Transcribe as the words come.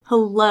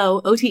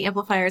Hello, OT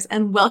amplifiers,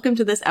 and welcome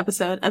to this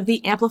episode of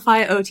the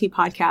Amplify OT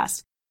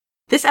podcast.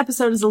 This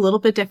episode is a little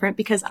bit different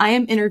because I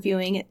am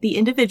interviewing the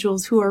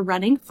individuals who are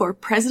running for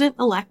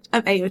President-elect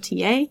of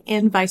AOTA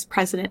and Vice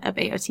President of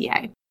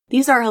AOTA.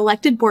 These are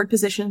elected board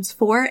positions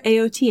for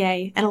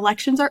AOTA, and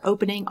elections are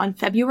opening on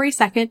February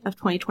 2nd of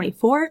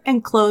 2024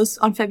 and close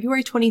on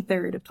February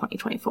 23rd of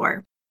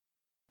 2024.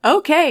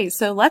 Okay,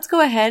 so let's go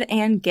ahead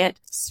and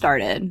get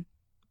started.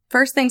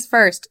 First things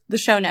first, the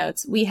show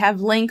notes. We have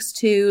links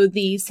to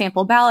the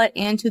sample ballot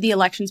and to the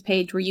elections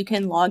page where you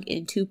can log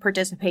in to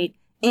participate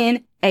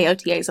in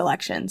AOTA's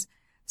elections.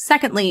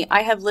 Secondly,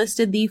 I have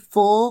listed the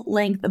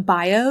full-length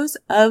bios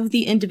of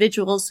the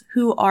individuals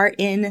who are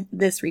in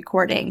this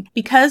recording.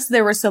 Because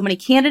there were so many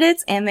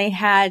candidates and they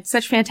had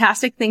such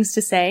fantastic things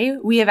to say,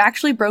 we have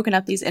actually broken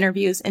up these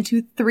interviews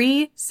into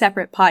 3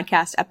 separate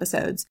podcast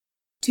episodes.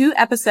 2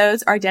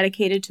 episodes are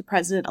dedicated to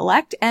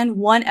President-elect, and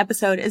 1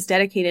 episode is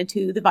dedicated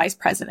to the Vice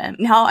President.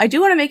 Now, I do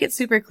want to make it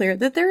super clear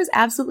that there is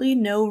absolutely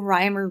no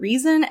rhyme or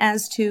reason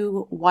as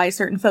to why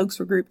certain folks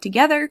were grouped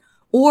together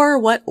or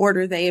what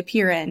order they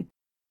appear in.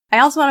 I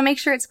also want to make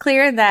sure it's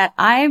clear that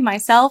I,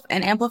 myself,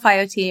 and Amplify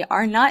OT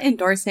are not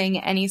endorsing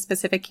any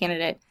specific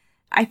candidate.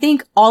 I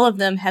think all of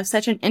them have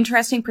such an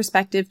interesting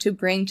perspective to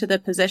bring to the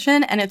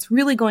position, and it's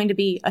really going to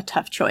be a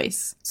tough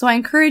choice. So I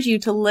encourage you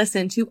to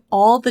listen to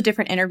all the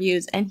different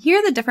interviews and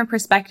hear the different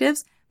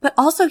perspectives, but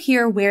also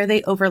hear where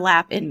they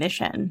overlap in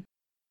mission.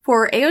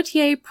 For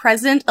AOTA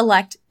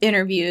President-elect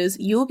interviews,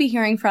 you will be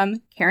hearing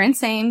from Karen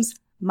Sames,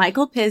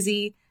 Michael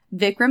Pizzi,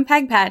 Vikram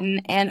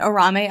Pagpatan, and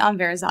Arameh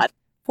Avarizade.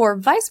 For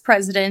Vice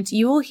President,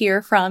 you will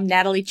hear from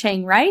Natalie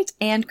Chang-Wright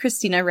and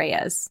Christina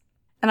Reyes.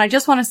 And I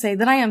just want to say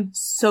that I am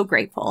so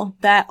grateful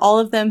that all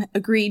of them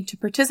agreed to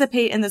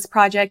participate in this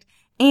project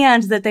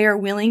and that they are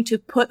willing to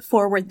put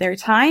forward their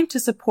time to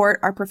support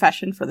our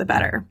profession for the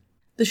better.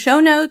 The show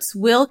notes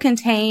will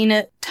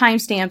contain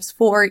timestamps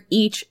for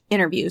each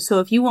interview. So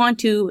if you want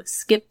to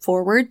skip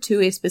forward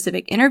to a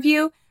specific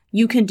interview,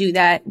 you can do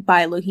that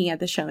by looking at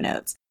the show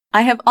notes.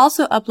 I have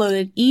also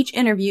uploaded each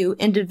interview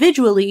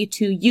individually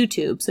to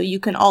YouTube, so you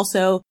can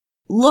also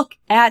look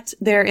at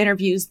their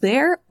interviews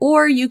there,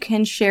 or you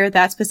can share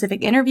that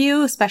specific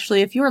interview,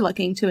 especially if you're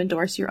looking to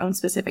endorse your own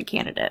specific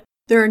candidate.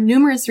 There are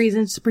numerous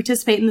reasons to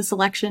participate in this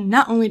election,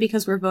 not only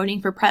because we're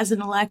voting for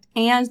President-elect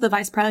and the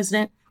Vice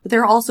President, but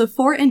there are also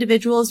 4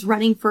 individuals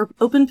running for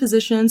open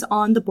positions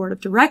on the board of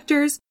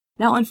directors.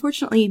 Now,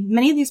 unfortunately,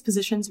 many of these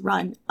positions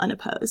run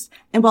unopposed.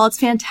 And while it's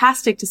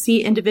fantastic to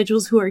see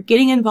individuals who are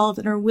getting involved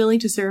and are willing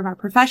to serve our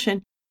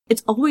profession,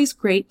 it's always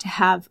great to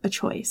have a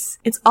choice.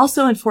 It's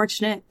also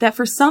unfortunate that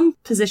for some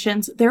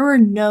positions, there were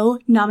no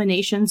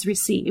nominations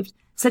received,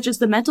 such as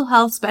the Mental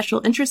Health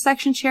Special Interest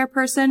Section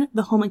Chairperson,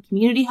 the Home and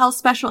Community Health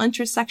Special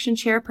Interest Section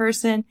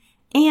Chairperson,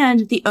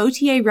 and the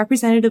OTA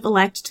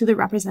Representative-elect to the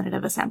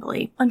Representative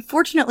Assembly.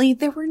 Unfortunately,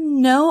 there were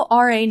no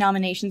RA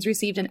nominations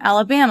received in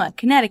Alabama,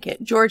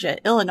 Connecticut,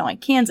 Georgia, Illinois,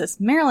 Kansas,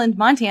 Maryland,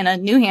 Montana,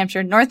 New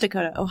Hampshire, North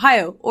Dakota,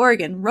 Ohio,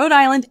 Oregon, Rhode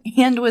Island,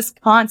 and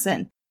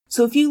Wisconsin.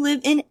 So if you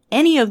live in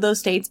any of those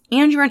states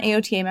and you're an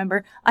AOTA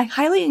member, I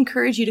highly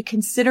encourage you to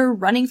consider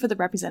running for the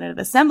Representative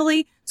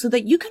Assembly so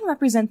that you can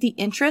represent the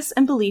interests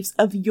and beliefs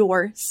of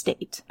your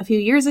state. A few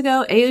years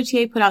ago,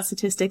 AOTA put out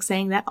statistics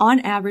saying that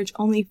on average,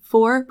 only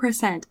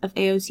 4% of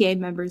AOTA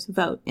members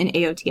vote in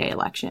AOTA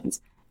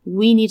elections.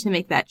 We need to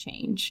make that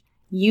change.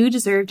 You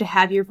deserve to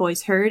have your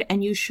voice heard,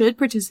 and you should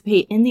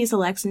participate in these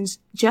elections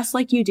just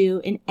like you do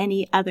in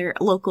any other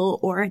local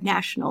or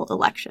national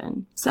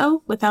election.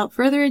 So, without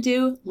further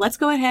ado, let's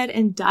go ahead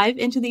and dive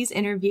into these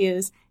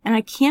interviews, and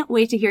I can't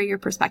wait to hear your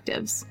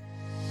perspectives.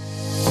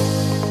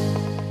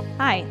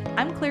 Hi,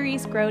 I'm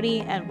Clarice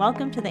Grody, and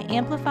welcome to the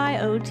Amplify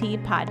OT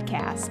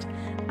podcast.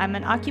 I'm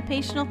an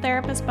occupational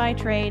therapist by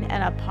trade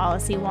and a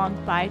policy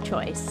wonk by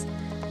choice.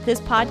 This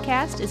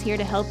podcast is here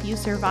to help you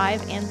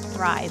survive and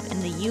thrive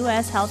in the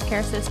U.S.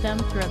 healthcare system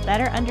through a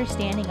better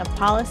understanding of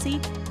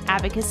policy,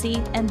 advocacy,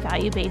 and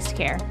value-based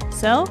care.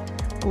 So,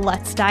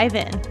 let's dive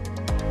in.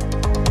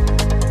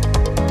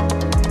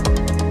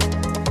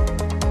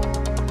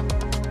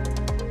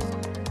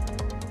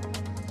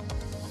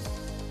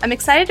 I'm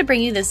excited to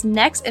bring you this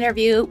next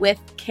interview with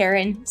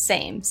Karen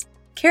Sames.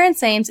 Karen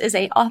Sames is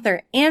an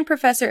author and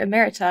professor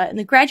emerita in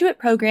the graduate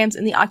programs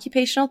in the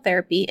occupational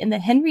therapy in the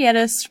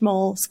Henrietta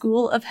Schmoll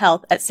School of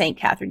Health at St.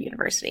 Catherine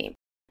University.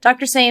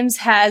 Dr. Sames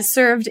has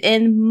served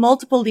in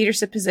multiple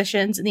leadership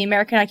positions in the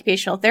American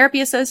Occupational Therapy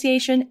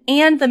Association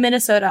and the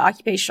Minnesota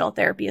Occupational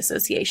Therapy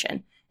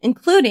Association,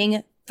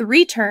 including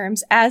 3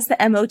 terms as the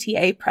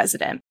MOTA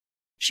president.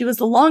 She was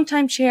the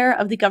longtime chair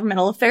of the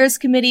Governmental Affairs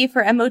Committee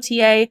for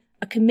MOTA,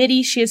 a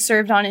committee she has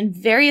served on in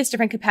various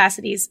different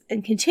capacities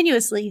and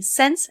continuously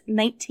since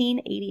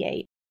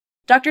 1988.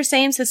 Dr.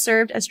 Sames has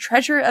served as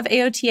treasurer of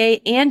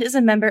AOTA and is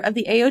a member of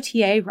the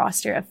AOTA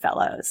roster of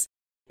fellows.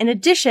 In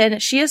addition,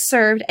 she has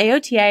served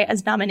AOTA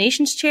as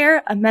nominations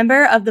chair, a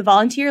member of the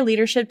Volunteer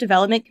Leadership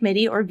Development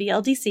Committee, or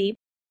VLDC,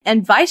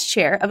 and vice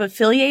chair of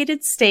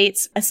Affiliated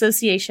States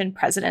Association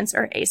Presidents,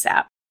 or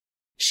ASAP.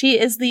 She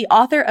is the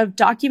author of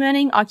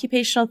Documenting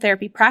Occupational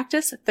Therapy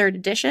Practice, 3rd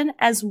edition,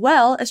 as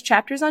well as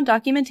chapters on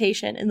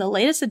documentation in the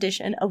latest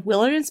edition of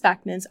Willard and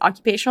Spackman's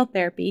Occupational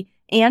Therapy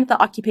and the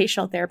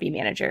Occupational Therapy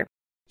Manager.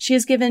 She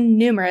has given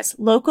numerous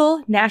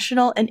local,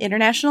 national, and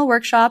international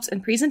workshops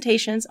and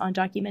presentations on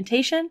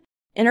documentation,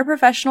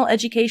 interprofessional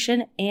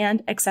education,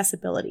 and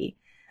accessibility.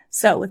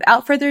 So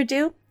without further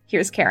ado,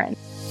 here's Karen.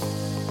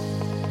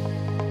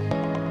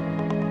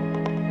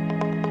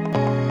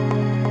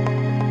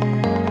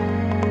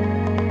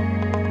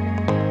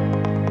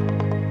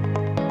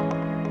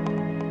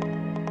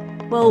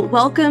 Well,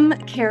 welcome,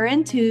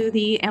 Karen, to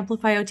the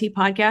Amplify OT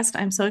podcast.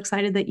 I'm so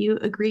excited that you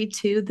agreed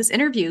to this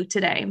interview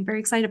today. I'm very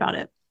excited about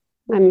it.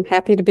 I'm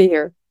happy to be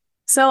here.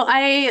 So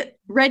I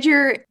read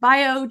your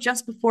bio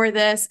just before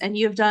this, and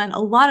you've done a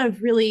lot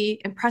of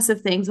really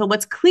impressive things. But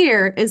what's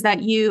clear is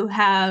that you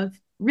have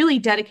really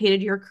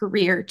dedicated your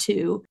career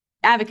to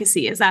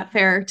advocacy. Is that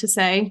fair to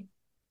say?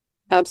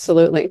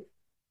 Absolutely.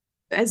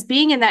 As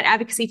being in that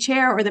advocacy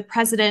chair or the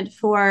president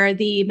for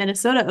the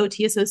Minnesota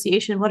OT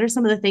Association, what are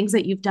some of the things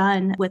that you've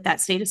done with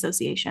that state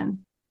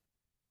association?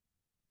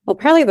 Well,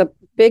 probably the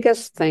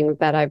biggest thing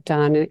that I've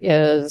done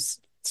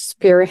is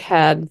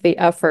spearhead the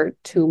effort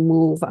to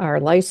move our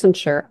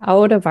licensure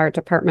out of our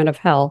Department of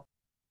Health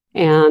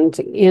and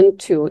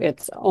into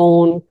its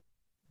own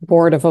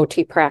Board of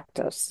OT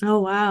practice. Oh,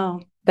 wow.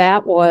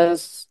 That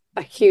was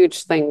a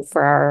huge thing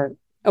for our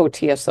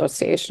OT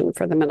Association,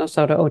 for the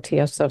Minnesota OT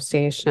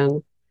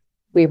Association.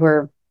 We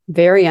were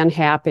very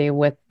unhappy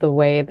with the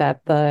way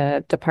that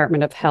the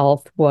Department of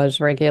Health was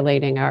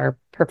regulating our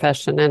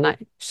profession. And I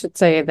should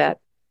say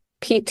that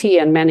PT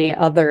and many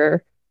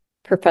other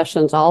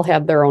professions all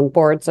have their own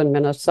boards in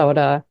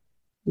Minnesota,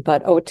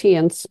 but OT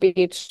and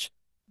speech,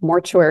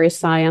 mortuary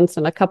science,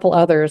 and a couple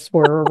others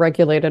were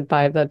regulated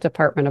by the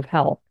Department of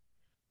Health.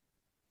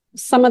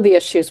 Some of the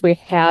issues we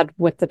had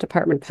with the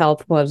Department of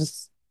Health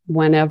was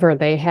whenever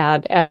they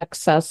had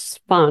excess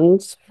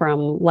funds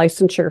from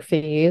licensure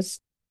fees,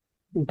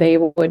 they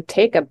would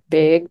take a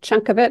big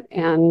chunk of it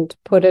and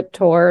put it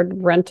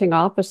toward renting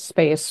office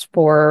space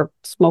for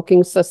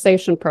smoking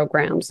cessation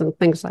programs and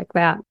things like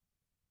that.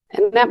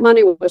 And that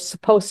money was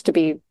supposed to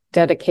be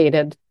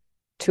dedicated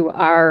to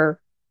our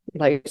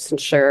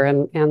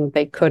licensure, and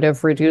they could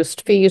have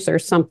reduced fees or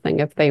something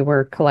if they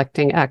were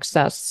collecting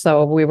excess.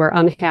 So we were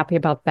unhappy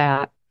about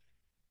that.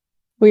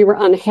 We were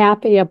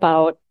unhappy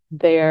about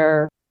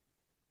their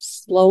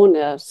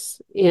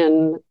slowness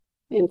in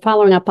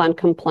following up on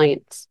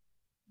complaints.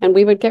 And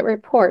we would get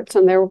reports,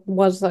 and there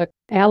was an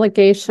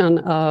allegation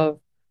of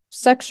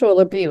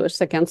sexual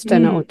abuse against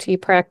an OT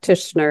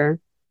practitioner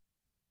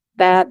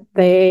that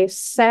they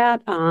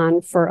sat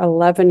on for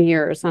 11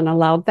 years and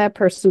allowed that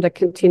person to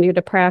continue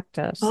to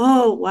practice.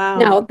 Oh, wow.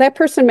 Now, that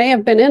person may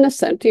have been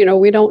innocent.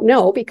 We don't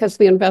know because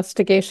the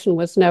investigation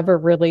was never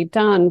really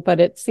done. But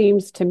it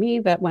seems to me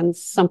that when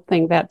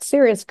something that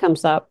serious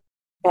comes up,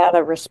 you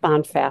gotta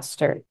respond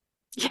faster.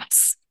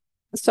 Yes.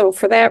 So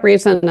for that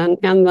reason, and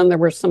then there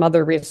were some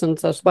other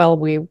reasons as well,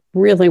 we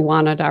really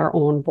wanted our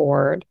own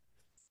board.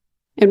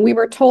 And we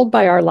were told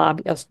by our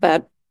lobbyists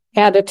that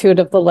attitude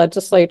of the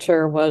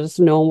legislature was,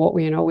 no,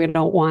 we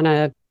don't want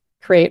to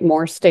create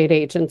more state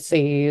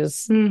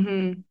agencies.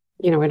 Mm-hmm.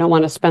 We don't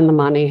want to spend the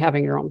money.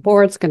 Having your own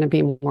board is going to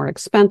be more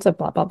expensive,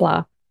 blah, blah,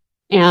 blah.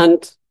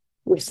 And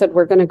we said,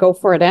 we're going to go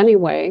for it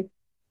anyway.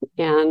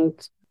 And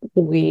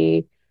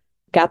we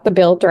got the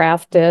bill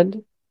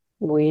drafted.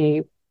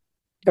 We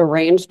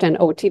arranged an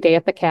OT day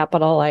at the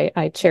Capitol.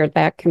 I chaired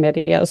that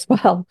committee as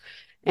well.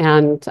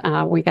 And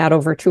we got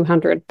over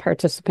 200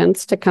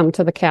 participants to come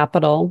to the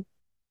Capitol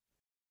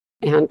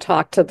and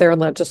talk to their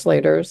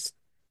legislators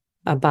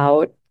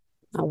about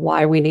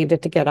why we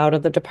needed to get out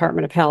of the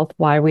Department of Health,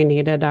 why we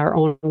needed our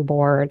own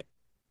board.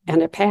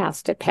 And it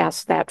passed. It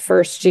passed that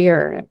first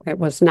year. It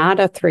was not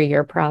a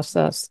 3-year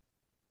process.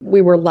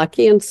 We were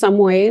lucky in some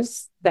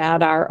ways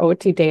that our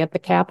OT day at the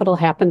Capitol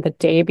happened the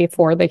day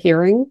before the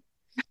hearing.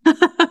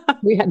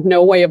 We had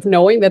no way of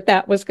knowing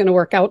that was going to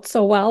work out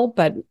so well,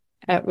 but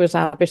it was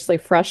obviously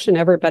fresh in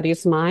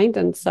everybody's mind.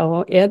 And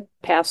so it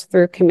passed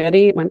through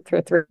committee, went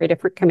through 3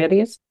 different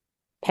committees,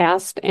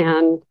 passed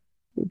and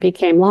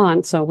became law.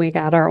 And so we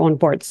got our own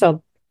board.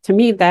 So to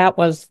me, that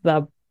was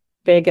the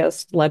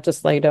biggest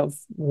legislative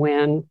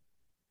win.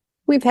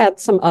 We've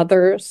had some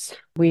others.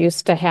 We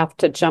used to have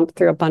to jump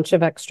through a bunch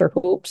of extra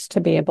hoops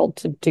to be able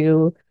to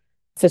do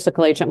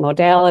physical agent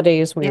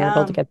modalities. We were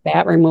able to get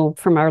that removed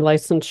from our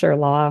licensure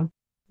law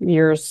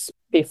years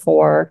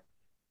before.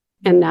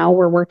 And now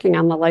we're working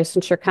on the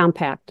licensure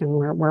compact, and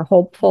we're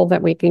hopeful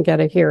that we can get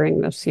a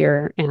hearing this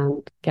year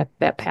and get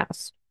that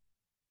passed.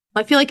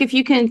 I feel like if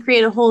you can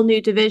create a whole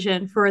new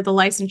division for the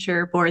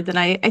licensure board, then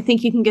I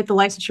think you can get the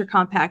licensure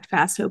compact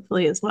passed,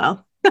 hopefully, as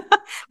well.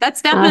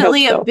 That's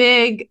definitely a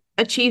big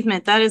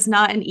achievement. That is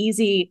not an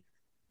easy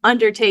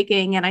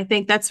undertaking. And I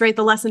think that's right.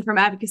 The lesson from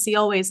advocacy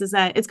always is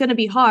that it's going to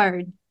be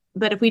hard,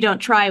 but if we don't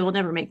try, we'll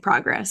never make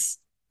progress.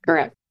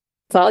 Correct.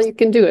 That's all you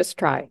can do is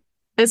try.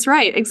 That's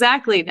right.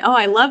 Exactly. Oh,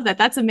 I love that.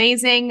 That's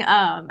amazing.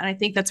 And I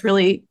think that's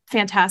really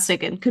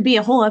fantastic and could be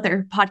a whole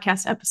other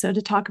podcast episode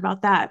to talk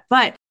about that.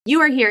 But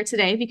you are here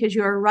today because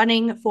you are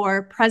running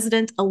for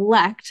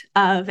president-elect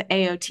of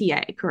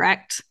AOTA,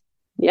 correct?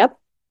 Yep.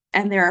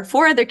 And there are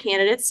 4 other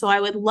candidates. So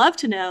I would love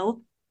to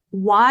know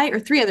why, or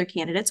 3 other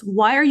candidates,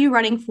 why are you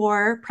running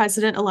for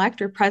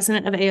president-elect or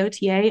president of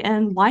AOTA,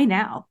 and why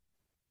now?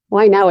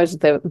 Why now is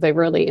the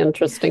really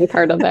interesting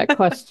part of that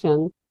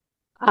question.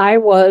 I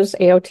was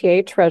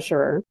AOTA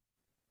treasurer,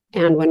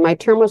 and when my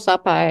term was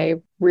up, I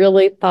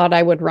really thought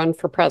I would run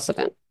for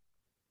president,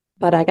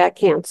 but I got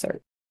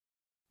cancer.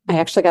 I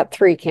actually got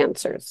 3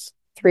 cancers,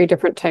 3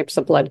 different types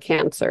of blood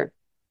cancer.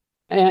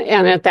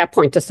 And at that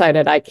point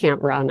decided I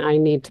can't run. I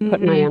need to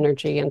put my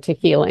energy into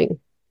healing.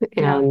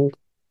 And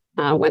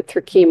went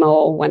through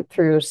chemo, went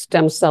through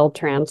stem cell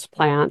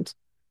transplant.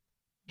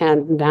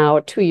 And now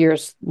 2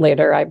 years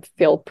later, I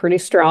feel pretty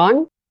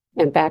strong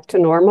and back to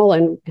normal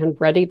and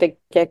ready to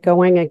get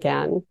going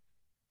again.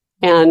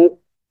 And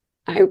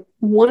I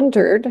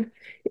wondered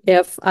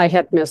if I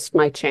had missed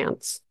my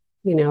chance,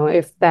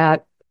 if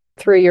that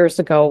 3 years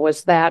ago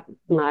was that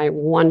my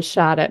one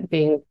shot at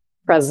being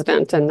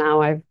president. And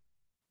now I've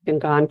been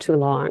gone too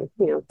long,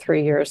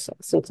 3 years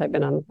since I've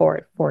been on the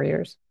board, 4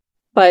 years.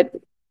 But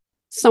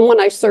someone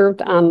I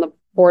served on the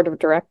board of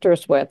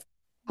directors with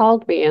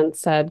called me and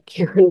said,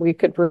 Karen, we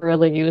could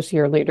really use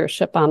your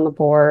leadership on the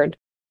board.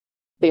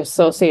 The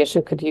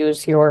association could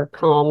use your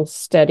calm,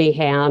 steady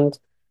hand.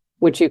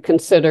 Would you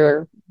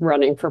consider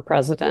running for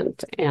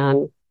president?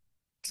 And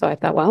so I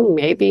thought, well,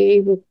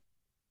 maybe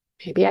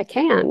I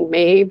can.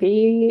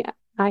 Maybe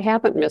I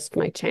haven't missed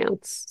my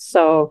chance.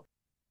 So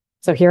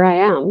here I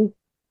am,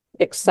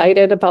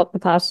 excited about the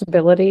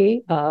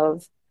possibility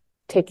of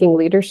taking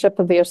leadership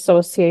of the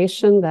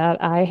association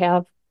that I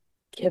have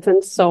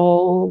given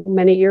so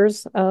many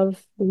years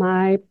of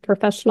my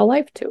professional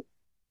life to.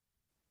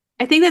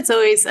 I think that's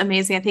always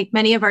amazing. I think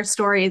many of our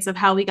stories of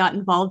how we got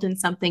involved in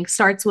something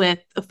starts with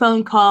a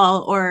phone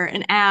call or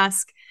an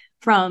ask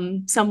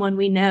from someone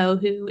we know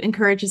who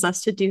encourages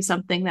us to do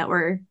something that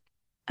we're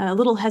a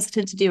little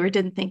hesitant to do or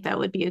didn't think that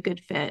would be a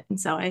good fit. And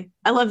so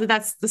I love that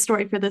that's the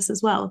story for this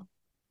as well.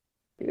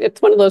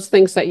 It's one of those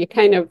things that you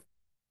kind of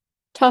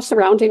toss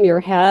around in your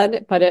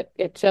head, but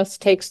it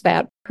just takes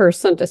that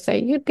person to say,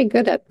 you'd be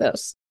good at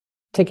this,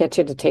 to get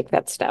you to take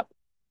that step.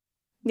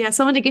 Yeah,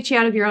 someone to get you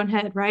out of your own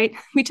head, right?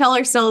 We tell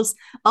ourselves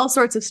all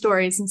sorts of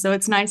stories. And so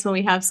it's nice when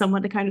we have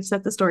someone to kind of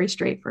set the story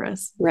straight for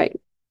us. Right.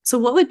 So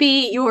what would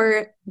be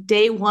your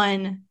day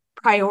one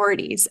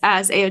priorities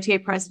as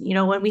AOTA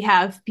president? When we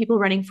have people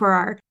running for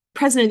our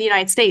president of the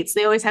United States,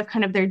 they always have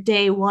kind of their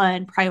day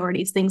one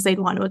priorities, things they'd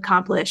want to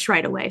accomplish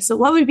right away. So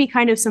what would be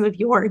kind of some of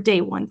your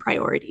day one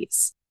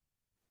priorities?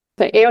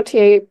 The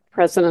AOTA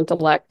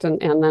president-elect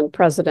and then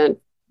president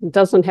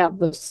doesn't have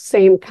the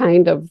same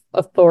kind of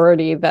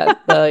authority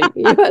that the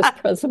U.S.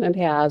 president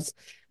has.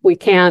 We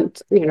can't,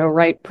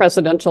 write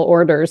presidential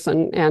orders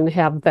and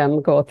have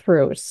them go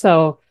through.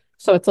 So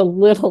it's a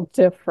little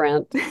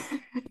different.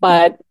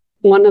 But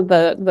one of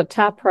the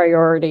top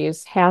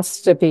priorities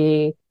has to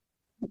be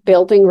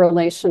building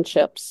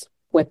relationships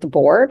with the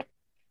board,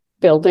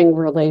 building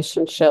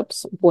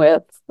relationships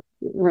with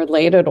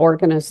related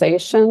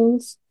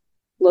organizations,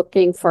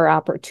 looking for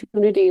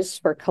opportunities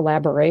for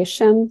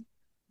collaboration.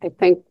 I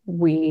think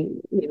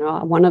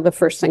one of the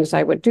first things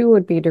I would do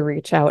would be to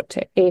reach out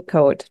to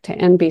ACOT, to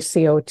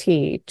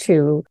NBCOT,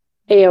 to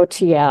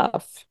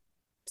AOTF,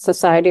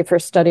 Society for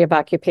Study of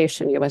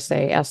Occupation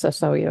USA,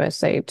 SSO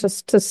USA,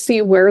 just to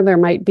see where there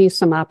might be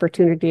some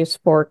opportunities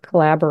for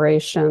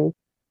collaboration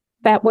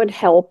that would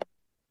help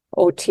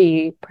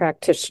OT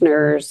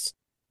practitioners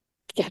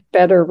get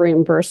better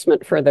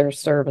reimbursement for their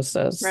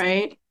services.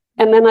 Right.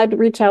 And then I'd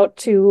reach out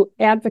to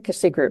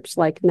advocacy groups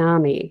like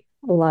NAMI,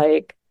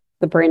 like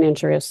the Brain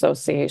Injury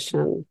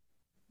Association,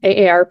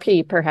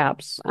 AARP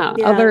perhaps,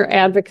 other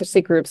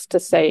advocacy groups to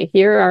say,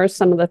 here are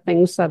some of the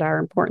things that are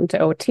important to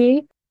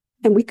OT,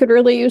 and we could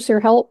really use your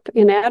help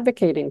in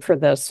advocating for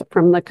this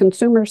from the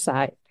consumer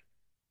side,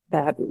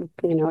 that,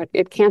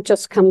 it can't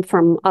just come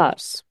from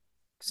us.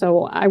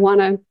 So I want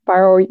to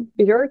borrow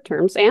your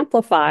terms,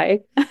 amplify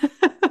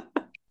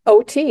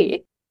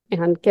OT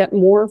and get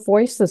more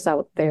voices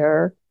out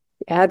there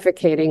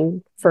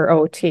advocating for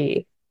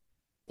OT,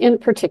 in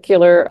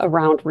particular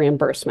around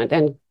reimbursement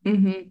and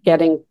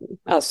getting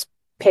us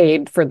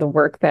paid for the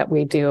work that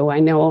we do. I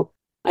know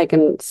I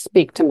can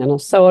speak to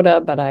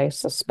Minnesota, but I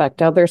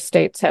suspect other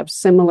states have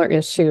similar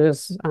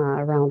issues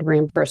around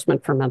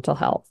reimbursement for mental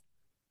health.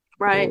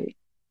 Right.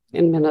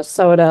 In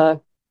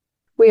Minnesota,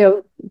 we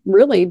have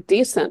really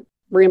decent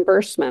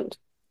reimbursement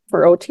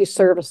for OT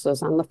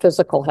services on the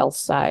physical health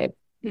side.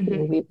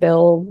 We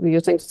bill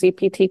using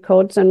CPT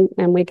codes and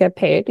we get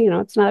paid.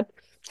 It's not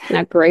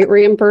great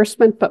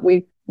reimbursement, but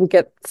we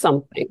get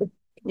something.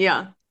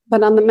 Yeah.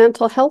 But on the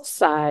mental health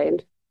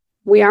side,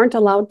 we aren't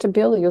allowed to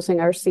bill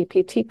using our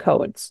CPT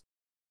codes.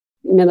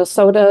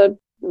 Minnesota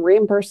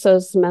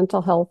reimburses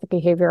mental health,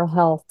 behavioral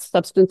health,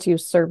 substance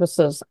use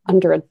services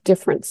under a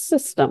different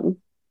system.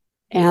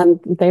 and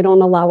they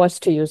don't allow us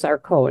to use our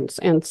codes.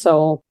 And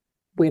so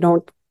we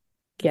don't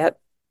get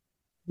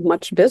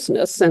much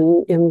business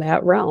in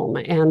that realm.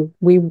 And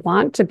we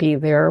want to be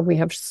there. We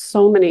have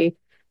so many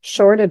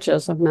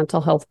shortages of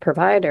mental health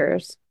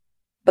providers,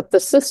 but the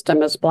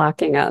system is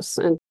blocking us.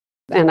 And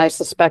I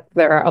suspect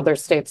there are other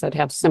states that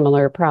have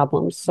similar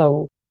problems.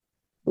 So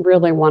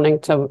really wanting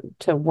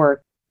to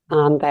work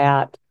on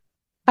that.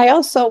 I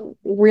also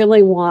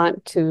really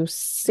want to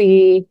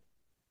see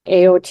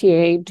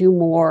AOTA do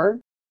more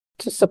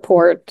to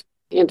support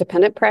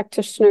independent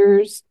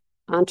practitioners,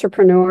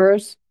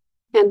 entrepreneurs.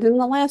 And in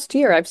the last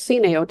year, I've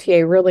seen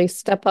AOTA really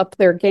step up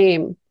their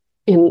game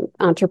in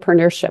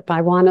entrepreneurship.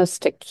 I want us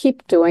to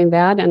keep doing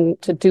that and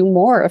to do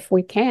more if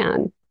we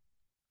can.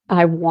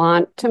 I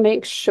want to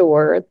make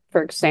sure,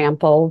 for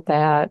example,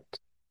 that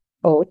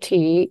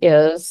OT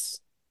is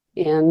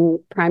in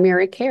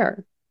primary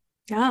care.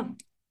 Yeah.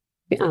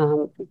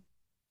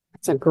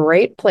 It's a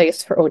great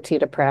place for OT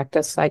to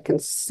practice. I can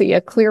see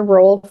a clear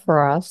role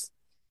for us,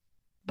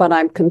 but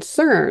I'm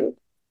concerned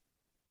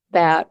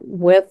that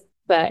with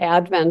the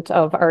advent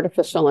of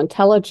artificial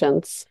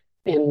intelligence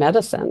in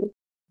medicine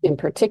in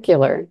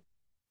particular,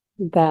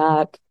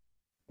 that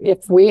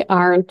if we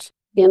aren't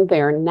in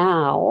there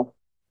now,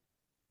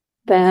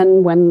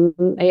 then when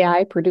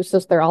AI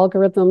produces their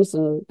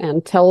algorithms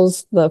and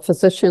tells the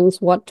physicians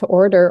what to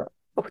order,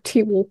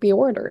 OT won't be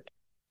ordered.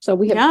 So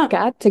we have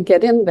got to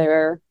get in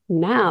there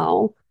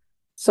now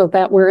so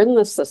that we're in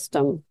the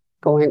system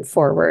going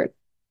forward.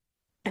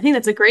 I think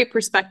that's a great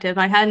perspective.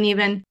 I hadn't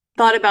even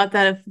thought about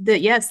that.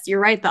 Yes,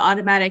 you're right. The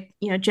automatic,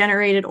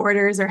 generated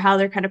orders or how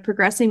they're kind of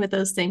progressing with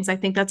those things. I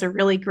think that's a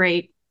really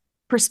great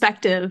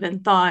perspective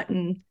and thought,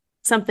 and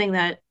something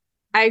that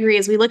I agree.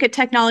 As we look at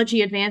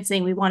technology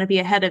advancing, we want to be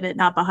ahead of it,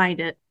 not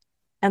behind it.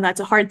 And that's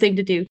a hard thing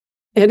to do.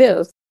 It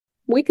is.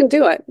 We can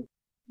do it.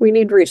 We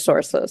need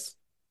resources.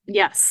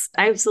 Yes,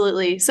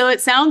 absolutely. So it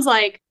sounds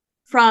like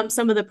from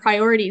some of the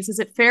priorities, is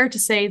it fair to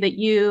say that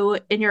you,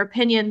 in your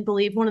opinion,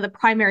 believe one of the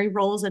primary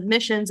roles and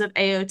missions of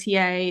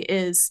AOTA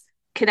is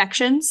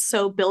connections?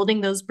 So building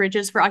those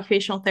bridges for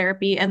occupational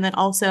therapy, and then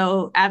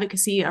also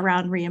advocacy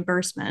around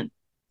reimbursement.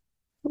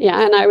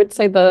 Yeah, and I would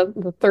say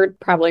the third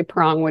probably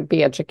prong would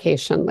be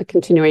education, the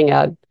continuing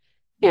ed,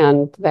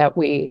 and that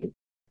we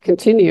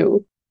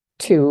continue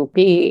to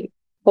be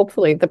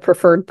hopefully the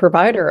preferred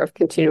provider of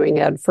continuing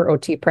ed for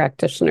OT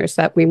practitioners,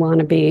 that we want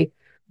to be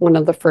one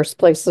of the first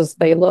places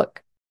they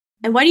look.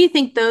 And why do you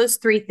think those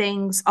three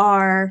things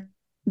are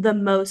the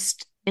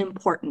most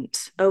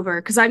important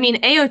over? Because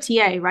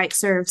AOTA, right,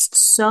 serves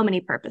so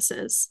many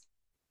purposes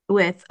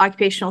with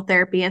occupational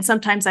therapy. And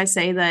sometimes I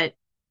say that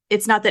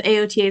it's not that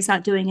AOTA is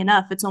not doing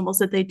enough. It's almost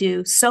that they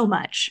do so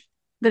much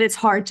that it's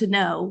hard to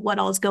know what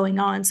all is going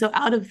on. So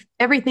out of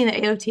everything that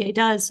AOTA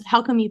does,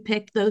 how come you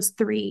picked those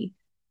three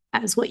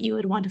as what you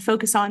would want to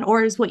focus on,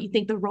 or is what you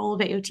think the role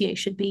of AOTA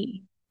should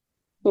be?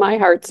 My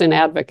heart's in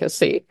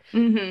advocacy.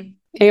 Mm-hmm.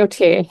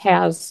 AOTA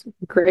has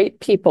great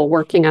people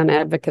working on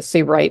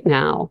advocacy right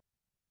now.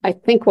 I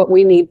think what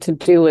we need to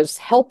do is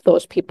help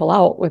those people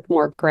out with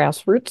more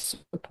grassroots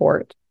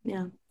support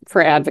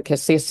for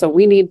advocacy. So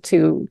we need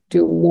to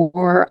do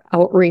more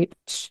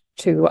outreach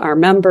to our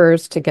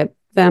members to get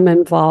them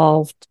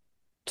involved,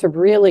 to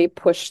really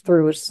push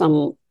through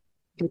some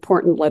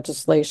important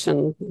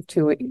legislation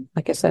to,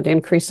 like I said,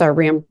 increase our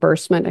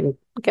reimbursement and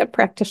get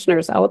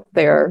practitioners out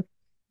there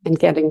and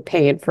getting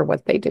paid for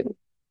what they do.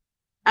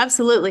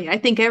 Absolutely. I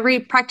think every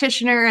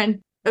practitioner and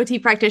OT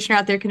practitioner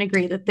out there can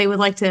agree that they would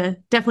like to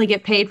definitely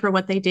get paid for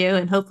what they do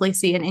and hopefully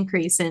see an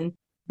increase in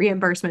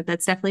reimbursement.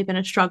 That's definitely been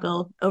a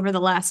struggle over the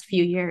last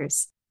few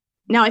years.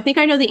 Now, I think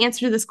I know the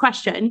answer to this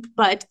question,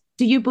 but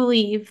do you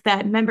believe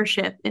that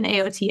membership in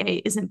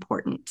AOTA is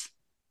important?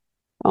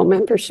 Oh,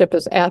 membership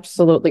is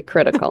absolutely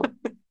critical.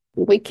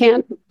 We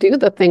can't do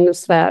the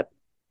things that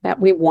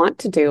we want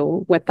to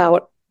do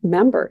without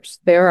members.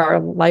 They're our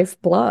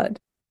lifeblood.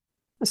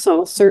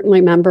 So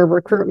certainly member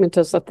recruitment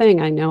is a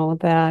thing. I know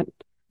that,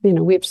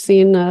 we've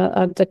seen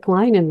a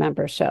decline in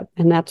membership,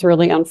 and that's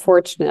really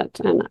unfortunate.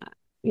 And,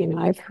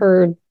 I've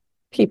heard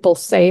people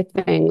say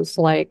things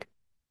like,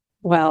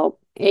 well,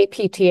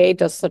 APTA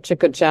does such a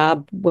good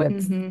job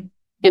with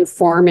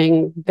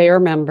informing their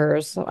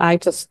members. So I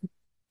just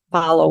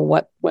follow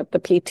what the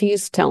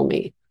PTs tell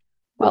me.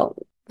 Well,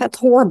 that's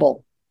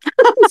horrible.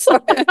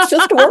 So it's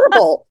just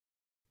horrible.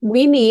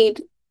 We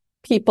need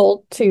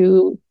people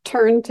to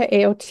turn to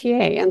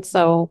AOTA. And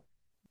so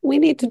we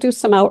need to do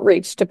some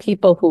outreach to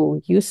people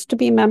who used to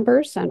be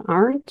members and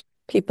aren't,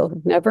 people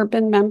who've never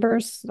been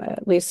members,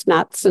 at least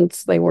not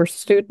since they were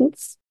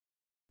students,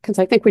 because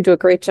I think we do a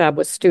great job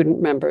with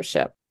student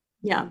membership.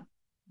 Yeah.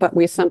 But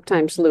we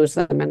sometimes lose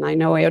them. And I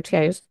know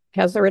AOTA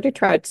has already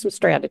tried some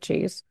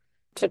strategies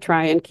to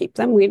try and keep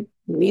them. We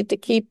need to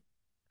keep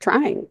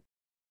trying.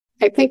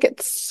 I think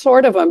it's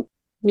sort of a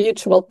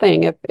mutual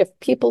thing. If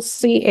people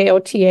see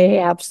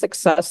AOTA have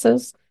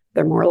successes,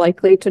 they're more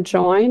likely to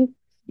join.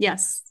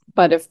 Yes.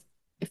 But if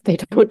they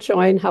don't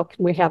join, how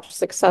can we have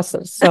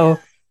successes? So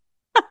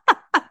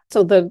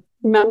the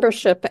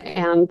membership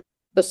and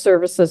the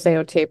services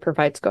AOTA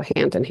provides go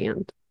hand in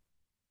hand.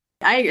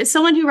 As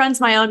someone who runs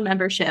my own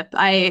membership,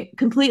 I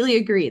completely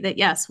agree that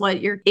yes,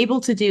 what you're able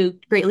to do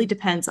greatly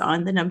depends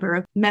on the number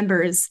of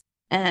members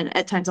and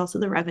at times also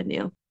the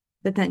revenue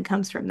that then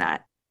comes from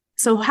that.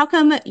 So how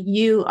come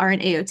you are an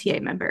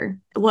AOTA member?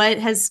 What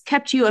has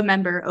kept you a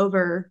member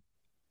over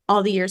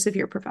all the years of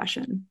your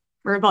profession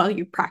or of all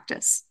your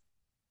practice?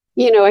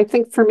 I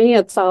think for me,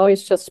 it's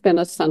always just been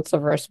a sense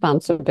of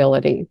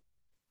responsibility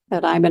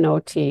that I'm an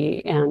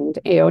OT, and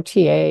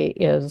AOTA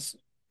is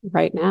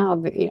right now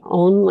the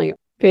only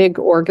big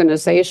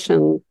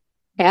organization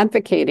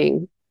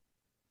advocating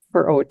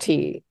for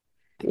OT.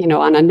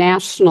 On a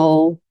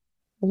national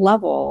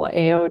level,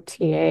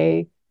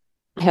 AOTA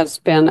has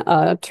been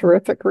a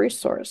terrific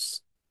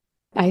resource.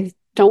 I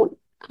don't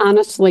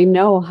honestly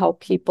know how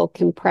people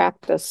can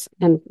practice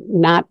and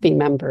not be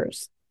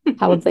members,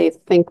 how they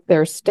think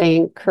they're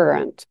staying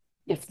current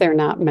if they're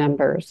not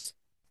members.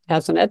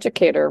 As an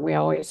educator, we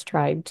always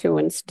tried to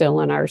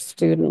instill in our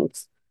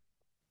students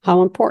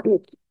how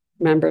important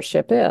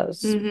membership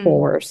is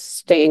for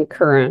staying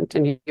current.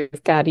 And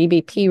you've got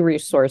EBP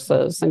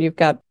resources and you've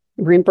got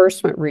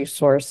reimbursement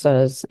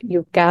resources.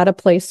 You've got a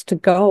place to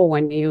go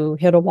when you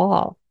hit a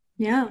wall.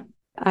 Yeah.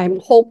 I'm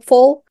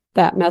hopeful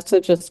that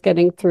message is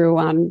getting through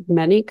on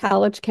many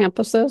college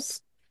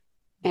campuses,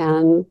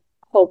 and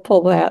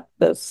hopeful that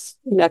this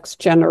next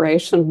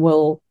generation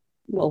will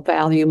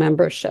value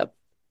membership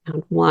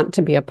and want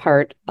to be a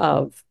part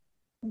of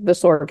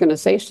this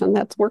organization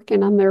that's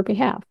working on their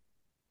behalf.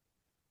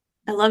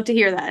 I love to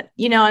hear that.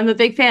 I'm a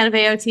big fan of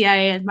AOTA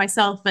and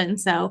myself, and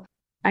so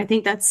I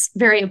think that's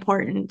very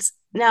important.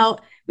 Now,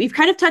 we've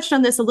kind of touched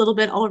on this a little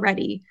bit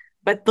already,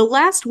 but the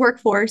last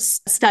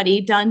workforce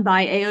study done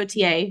by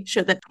AOTA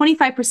showed that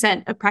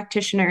 25% of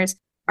practitioners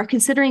are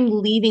considering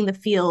leaving the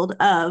field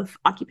of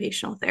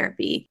occupational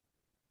therapy.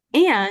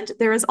 And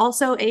there is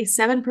also a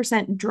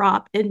 7%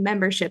 drop in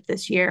membership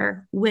this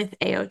year with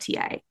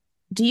AOTA.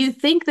 Do you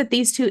think that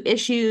these two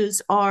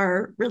issues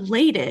are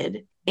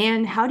related?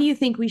 And how do you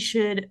think we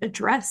should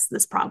address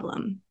this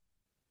problem?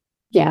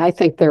 Yeah, I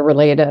think they're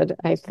related.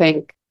 I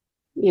think,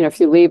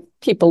 if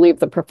people leave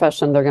the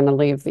profession, they're going to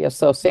leave the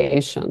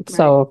association. Right.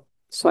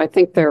 So I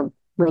think they're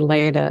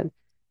related.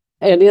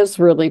 It is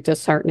really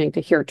disheartening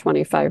to hear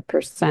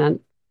 25%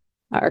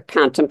 are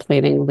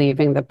contemplating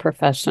leaving the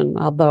profession,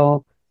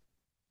 although,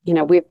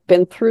 we've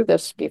been through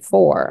this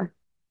before.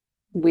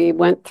 We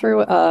went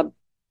through a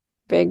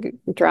big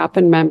drop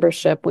in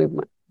membership.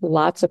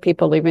 Lots of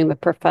people leaving the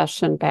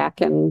profession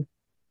back in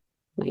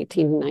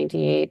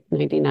 1998,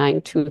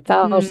 99,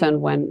 2000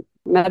 when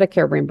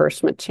Medicare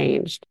reimbursement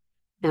changed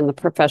and the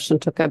profession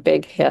took a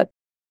big hit.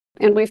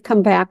 And we've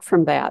come back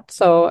from that.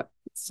 So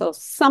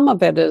some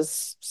of it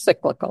is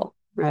cyclical,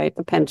 right?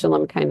 The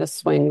pendulum kind of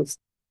swings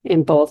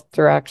in both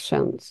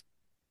directions.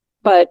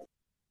 But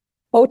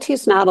OT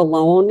is not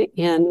alone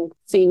in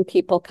seeing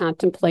people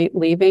contemplate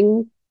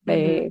leaving.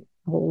 A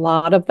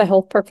lot of the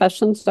health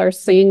professions are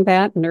seeing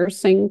that,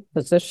 nursing,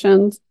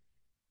 physicians.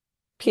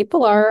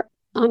 People are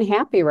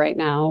unhappy right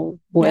now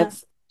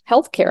with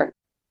healthcare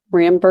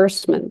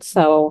reimbursement.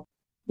 So,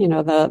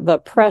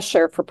 the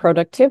pressure for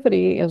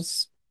productivity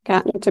has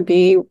gotten to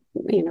be,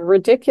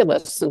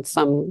 ridiculous in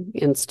some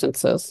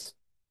instances,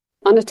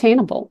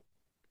 unattainable.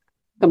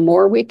 The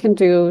more we can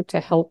do to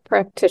help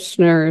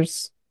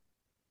practitioners,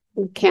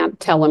 we can't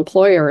tell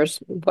employers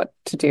what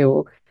to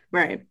do,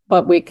 right?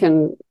 But we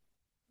can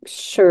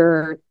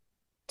sure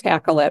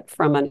tackle it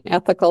from an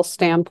ethical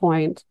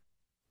standpoint.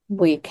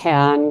 We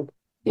can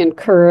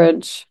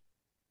encourage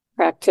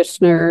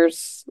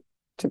practitioners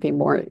to be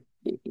more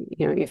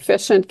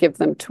efficient, give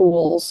them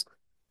tools.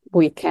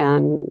 We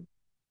can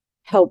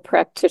help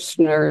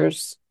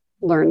practitioners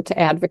learn to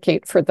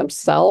advocate for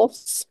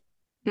themselves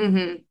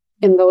in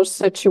those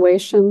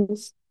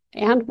situations.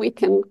 And we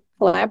can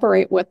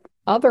collaborate with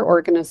other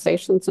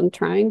organizations in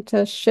trying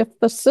to shift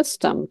the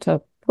system,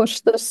 to push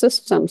the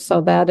system so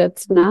that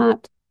it's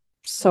not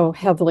so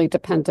heavily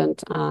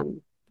dependent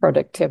on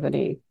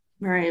productivity.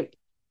 Right.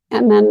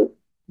 And then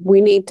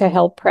we need to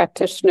help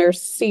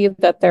practitioners see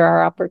that there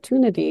are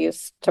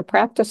opportunities to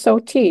practice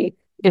OT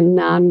in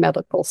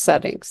non-medical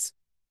settings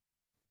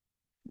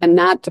and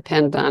not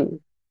depend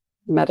on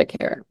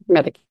Medicare,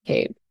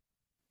 Medicaid.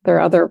 There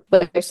are other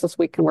places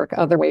we can work,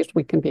 other ways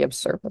we can be of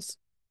service.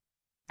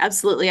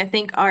 Absolutely. I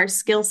think our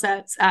skill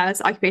sets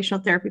as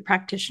occupational therapy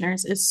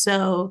practitioners is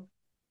so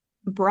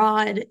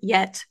broad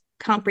yet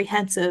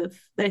comprehensive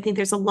that I think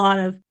there's a lot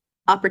of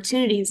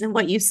opportunities. And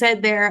what you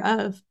said there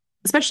of,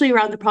 especially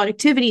around the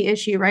productivity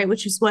issue, right,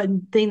 which is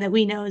one thing that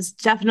we know is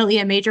definitely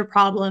a major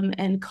problem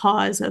and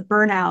cause of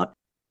burnout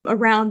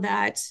around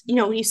that,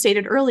 when you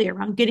stated earlier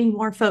around getting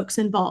more folks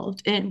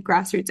involved in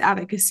grassroots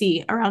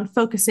advocacy, around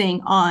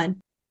focusing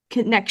on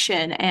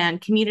connection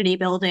and community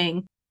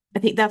building. I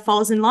think that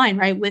falls in line,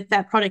 right, with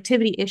that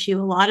productivity issue.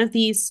 A lot of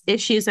these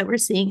issues that we're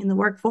seeing in the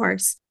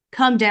workforce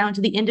come down to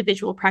the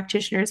individual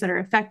practitioners that are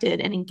affected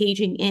and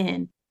engaging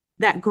in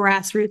that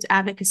grassroots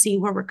advocacy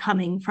where we're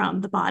coming from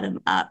the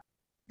bottom up.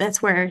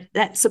 that's where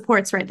that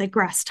supports, right, the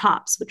grass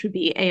tops, which would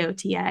be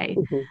AOTA,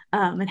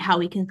 and how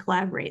we can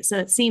collaborate. So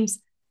it seems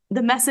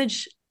the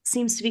message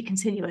seems to be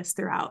continuous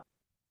throughout.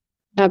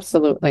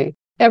 Absolutely.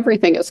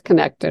 Everything is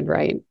connected,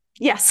 right?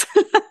 Yes.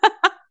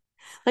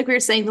 Like we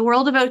were saying, the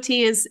world of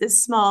OT is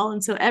small.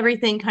 And so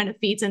everything kind of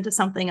feeds into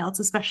something else,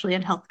 especially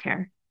in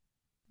healthcare.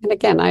 And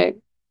again, I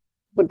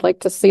would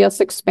like to see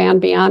us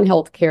expand beyond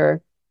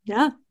healthcare.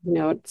 Yeah.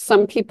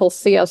 Some people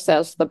see us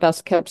as the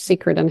best kept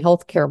secret in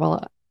healthcare.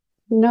 Well,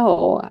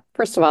 no,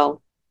 first of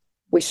all,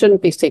 we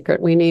shouldn't be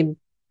secret. We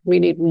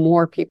need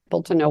more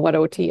people to know what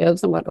OT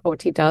is and what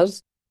OT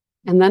does.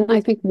 And then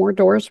I think more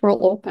doors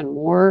will open,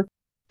 more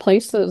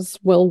places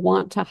will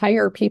want to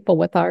hire people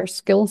with our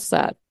skill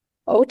set.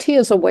 OT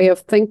is a way of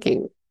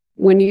thinking.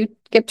 When you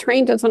get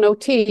trained as an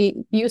OT,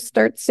 you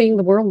start seeing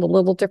the world a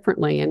little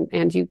differently,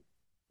 and you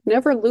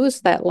never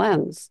lose that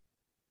lens.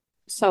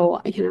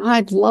 So,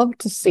 I'd love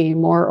to see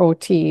more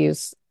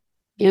OTs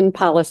in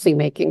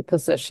policymaking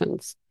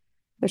positions.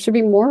 There should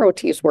be more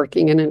OTs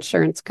working in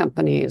insurance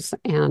companies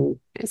and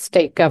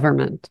state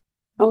government,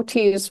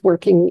 OTs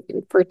working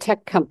for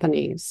tech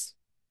companies,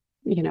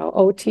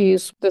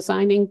 OTs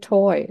designing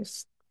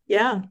toys.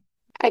 Yeah.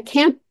 I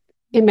can't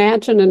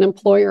imagine an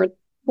employer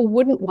who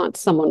wouldn't want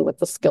someone with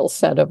the skill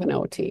set of an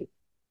OT.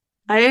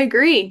 I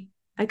agree.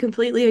 I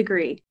completely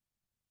agree.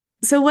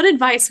 So what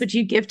advice would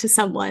you give to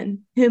someone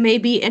who may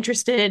be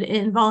interested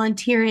in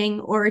volunteering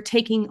or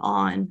taking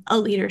on a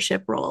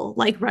leadership role,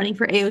 like running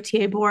for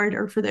AOTA board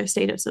or for their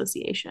state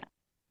association?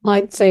 Well,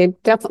 I'd say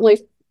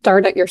definitely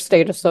start at your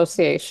state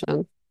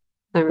association.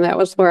 I mean, that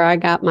was where I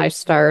got my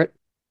start,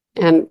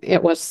 and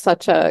it was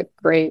such a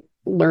great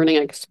learning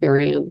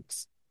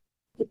experience.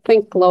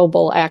 Think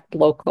global, act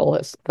local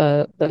is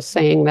the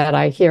saying that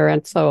I hear.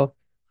 And so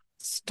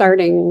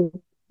starting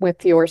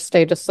with your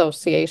state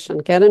association,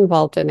 get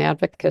involved in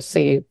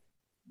advocacy,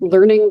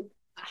 learning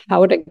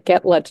how to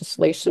get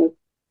legislation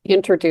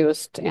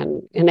introduced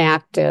and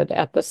enacted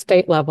at the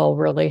state level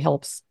really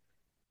helps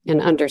in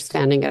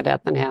understanding it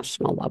at the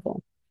national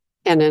level.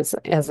 And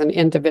as an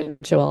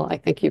individual, I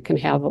think you can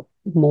have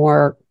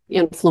more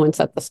influence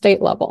at the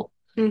state level.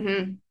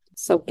 Mm-hmm.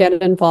 So get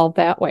involved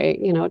that way.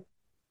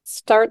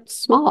 Start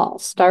small,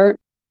 start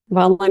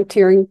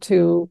volunteering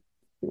to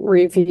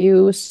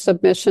review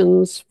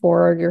submissions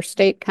for your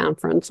state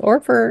conference or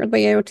for the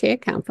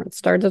AOTA conference.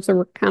 Start as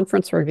a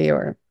conference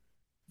reviewer.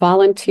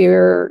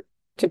 Volunteer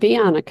to be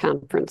on a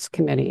conference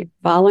committee.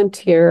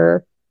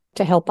 Volunteer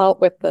to help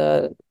out with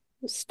the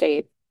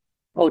state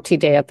OT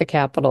Day at the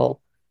Capitol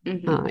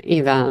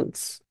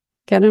events.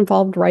 Get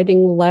involved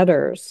writing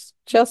letters.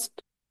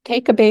 Just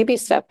take a baby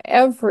step.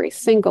 Every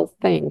single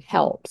thing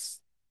helps.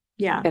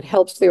 Yeah. It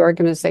helps the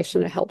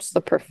organization. It helps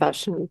the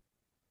profession.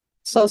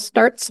 So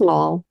start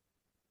small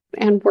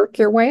and work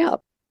your way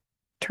up.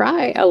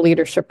 Try a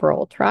leadership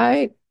role.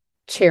 Try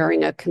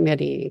chairing a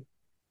committee.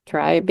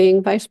 Try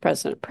being vice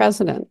president,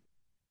 president,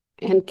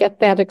 and get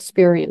that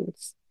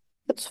experience.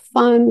 It's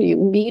fun. You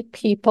meet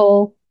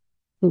people.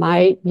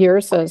 My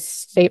years as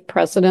state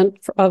president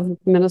of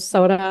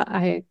Minnesota,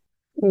 I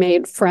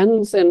made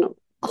friends in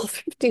all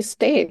 50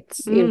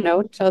 states,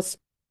 just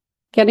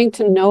getting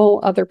to know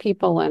other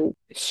people and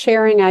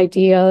sharing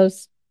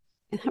ideas.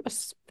 And that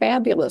was a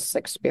fabulous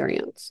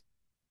experience.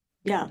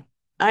 Yeah,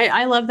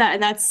 I love that.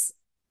 And that's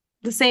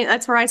the same.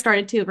 That's where I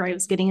started too, right? I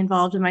was getting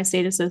involved in my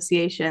state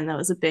association. That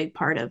was a big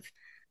part of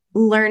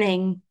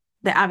learning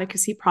the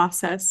advocacy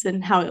process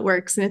and how it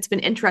works. And it's been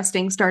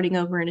interesting starting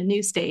over in a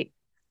new state,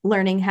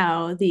 learning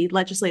how the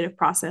legislative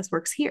process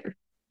works here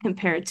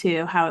compared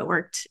to how it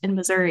worked in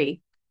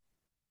Missouri.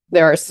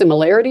 There are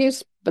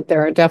similarities, but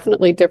there are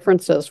definitely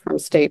differences from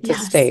state to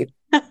state.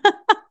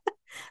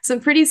 Some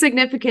pretty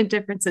significant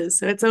differences.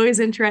 So it's always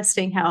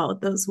interesting how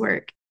those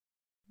work.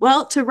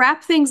 Well, to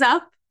wrap things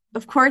up,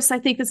 of course, I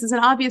think this is an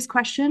obvious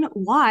question.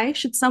 Why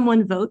should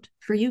someone vote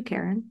for you,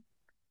 Karen?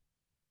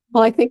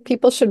 Well, I think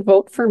people should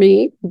vote for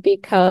me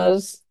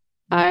because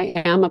I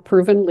am a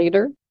proven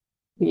leader,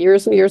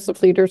 years and years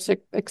of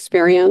leadership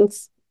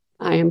experience.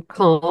 I am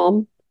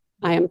calm.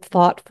 I am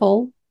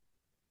thoughtful.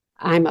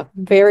 I'm a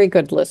very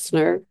good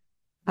listener.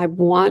 I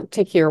want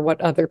to hear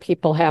what other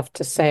people have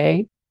to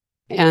say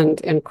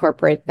and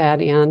incorporate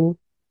that in.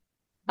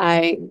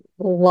 I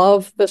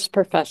love this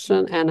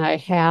profession, and I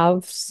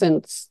have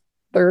since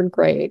third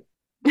grade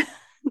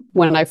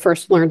when I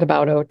first learned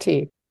about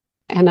OT.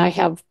 And I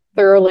have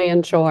thoroughly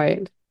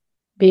enjoyed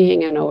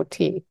being an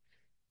OT.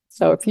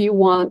 So if you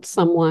want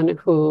someone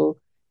who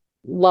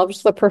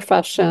loves the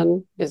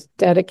profession, is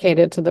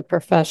dedicated to the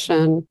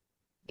profession,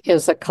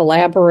 is a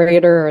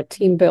collaborator, a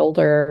team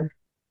builder,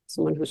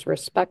 someone who's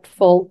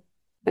respectful,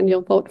 then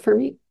you'll vote for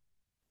me.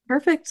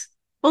 Perfect.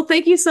 Well,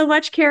 thank you so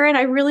much, Karen.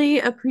 I really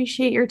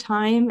appreciate your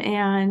time,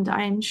 and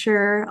I'm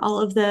sure all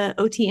of the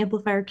OT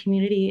Amplifier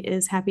community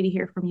is happy to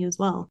hear from you as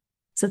well.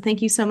 So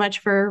thank you so much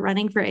for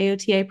running for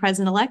AOTA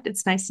President-elect.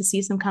 It's nice to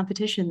see some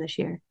competition this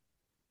year.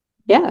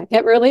 Yeah,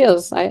 it really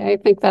is. I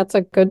think that's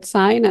a good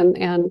sign.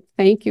 And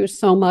thank you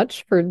so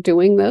much for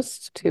doing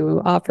this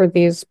to offer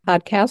these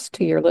podcasts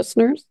to your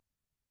listeners.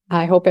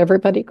 I hope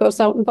everybody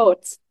goes out and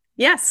votes.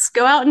 Yes,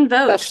 go out and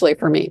vote. Especially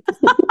for me.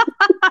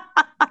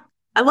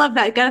 I love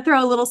that. Got to throw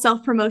a little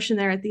self-promotion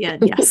there at the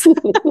end. Yes.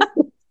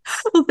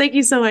 Well, thank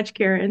you so much,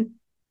 Karen.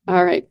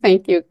 All right.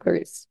 Thank you,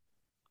 Grace.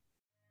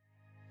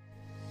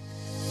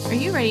 Are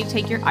you ready to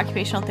take your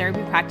occupational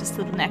therapy practice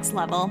to the next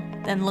level?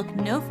 Then look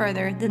no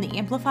further than the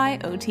Amplify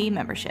OT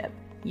membership.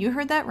 You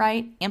heard that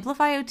right.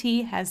 Amplify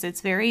OT has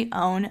its very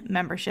own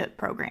membership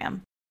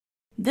program.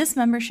 This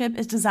membership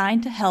is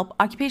designed to help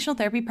occupational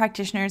therapy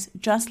practitioners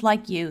just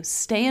like you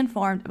stay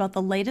informed about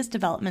the latest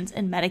developments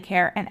in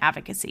Medicare and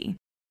advocacy.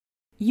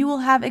 You will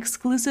have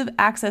exclusive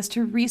access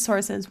to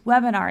resources,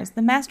 webinars,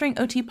 the Mastering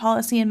OT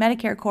Policy and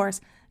Medicare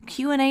course,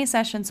 Q&A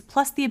sessions,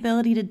 plus the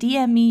ability to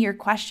DM me your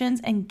questions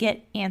and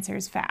get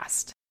answers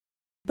fast.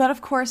 But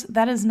of course,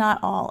 that is not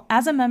all.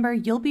 As a member,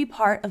 you'll be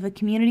part of a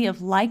community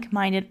of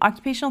like-minded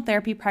occupational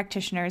therapy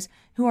practitioners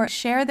who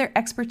share their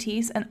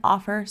expertise and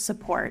offer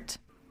support.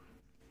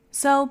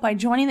 So, by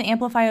joining the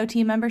Amplify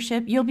OT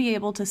membership, you'll be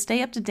able to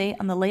stay up to date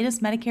on the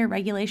latest Medicare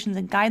regulations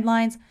and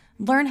guidelines,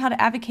 learn how to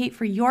advocate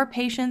for your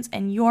patients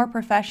and your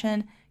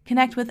profession,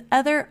 connect with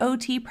other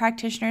OT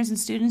practitioners and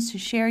students to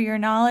share your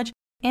knowledge,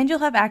 and you'll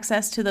have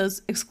access to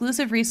those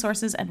exclusive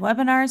resources and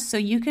webinars so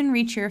you can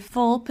reach your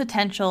full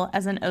potential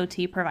as an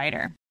OT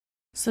provider.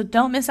 So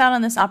don't miss out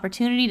on this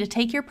opportunity to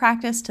take your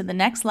practice to the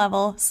next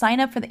level. Sign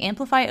up for the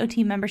Amplify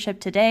OT membership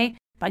today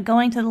by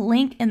going to the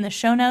link in the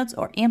show notes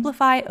or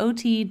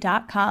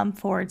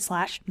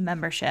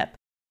amplifyot.com/membership.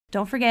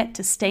 Don't forget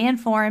to stay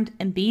informed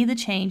and be the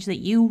change that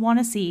you want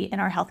to see in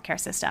our healthcare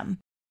system.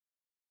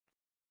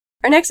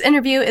 Our next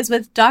interview is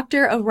with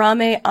Dr.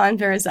 Arameh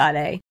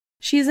Avarizade.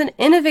 She is an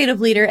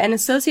innovative leader and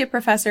associate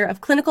professor of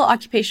clinical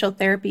occupational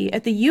therapy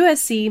at the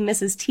USC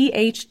Mrs.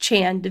 T.H.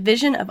 Chan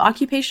Division of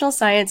Occupational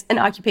Science and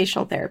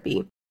Occupational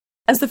Therapy.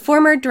 As the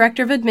former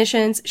director of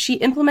admissions, she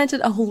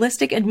implemented a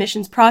holistic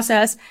admissions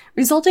process,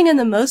 resulting in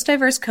the most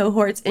diverse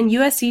cohorts in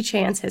USC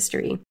Chan's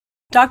history.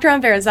 Dr.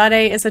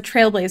 Avarizade is a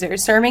trailblazer,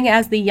 serving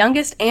as the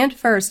youngest and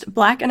first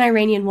Black and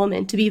Iranian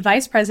woman to be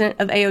vice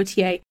president of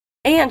AOTA,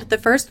 and the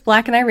first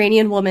Black and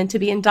Iranian woman to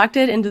be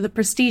inducted into the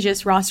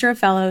prestigious roster of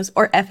fellows,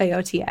 or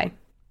FAOTA.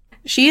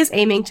 She is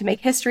aiming to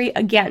make history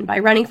again by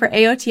running for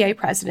AOTA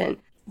president.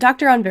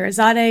 Dr.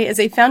 Avarizade is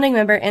a founding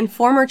member and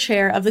former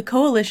chair of the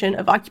Coalition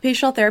of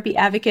Occupational Therapy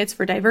Advocates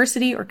for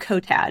Diversity, or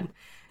COTAD.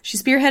 She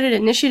spearheaded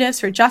initiatives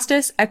for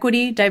justice,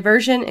 equity,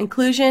 diversion,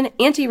 inclusion,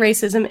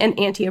 anti-racism, and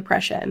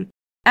anti-oppression.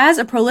 As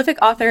a prolific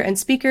author and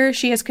speaker,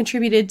 she has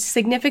contributed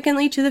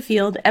significantly to the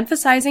field,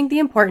 emphasizing the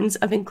importance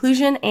of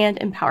inclusion and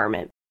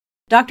empowerment.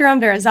 Dr.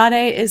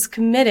 Avarizade is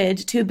committed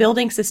to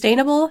building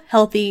sustainable,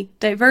 healthy,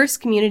 diverse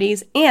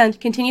communities and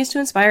continues to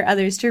inspire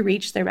others to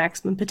reach their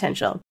maximum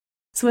potential.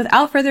 So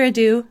without further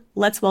ado,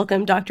 let's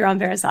welcome Dr.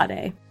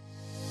 Avarizade.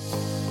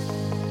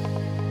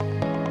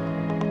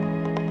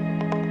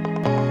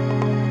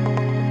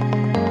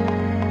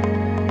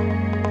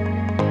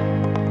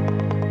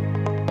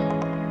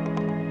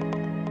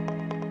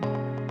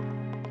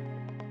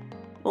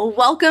 Well,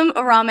 welcome,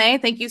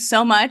 Arameh. Thank you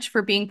so much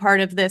for being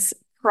part of this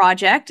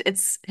project.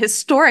 It's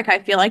historic, I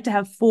feel like, to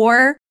have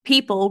 4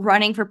 people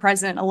running for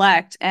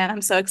president-elect, and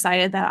I'm so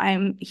excited that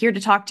I'm here to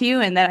talk to you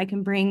and that I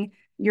can bring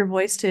your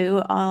voice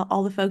to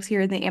all the folks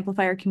here in the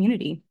Amplifier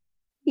community.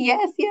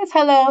 Yes.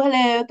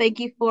 Hello. Thank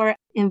you for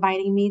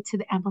inviting me to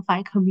the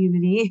Amplify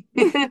community.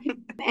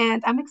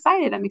 And I'm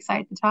excited. I'm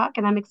excited to talk,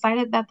 and I'm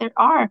excited that there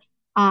are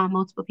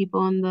multiple people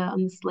on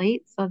the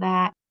slate so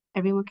that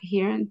everyone can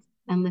hear and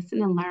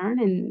listen and learn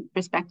and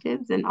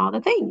perspectives and all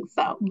the things.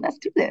 So let's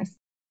do this.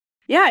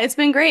 Yeah, it's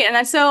been great.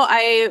 And so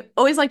I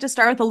always like to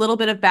start with a little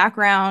bit of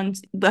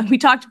background. We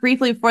talked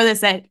briefly before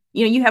this that,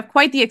 you have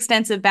quite the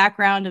extensive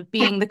background of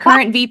being the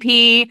current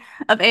VP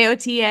of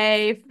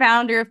AOTA,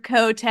 founder of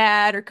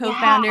COTAD or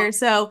co-founder. Yeah.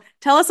 So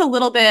tell us a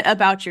little bit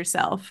about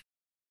yourself.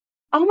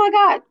 Oh my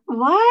God.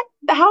 What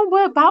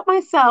about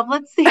myself?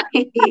 Let's see.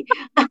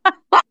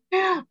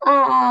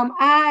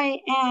 I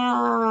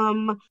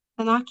am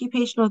an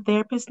occupational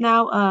therapist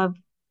now of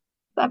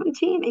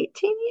 17,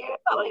 18 years.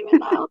 I don't even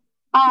know.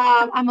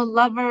 I'm a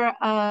lover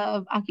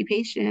of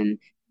occupation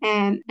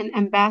and an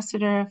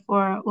ambassador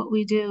for what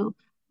we do.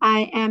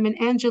 I am an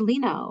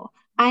Angelino.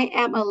 I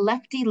am a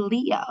lefty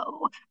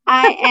Leo.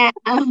 I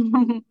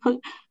am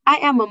I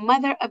am a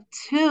mother of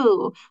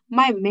 2.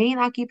 My main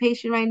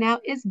occupation right now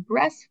is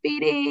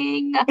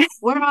breastfeeding.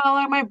 Where all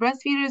are my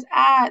breastfeeders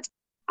at?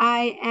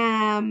 I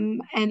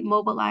am an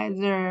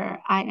mobilizer.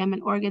 I am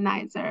an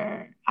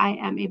organizer. I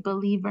am a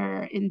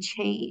believer in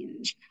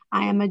change.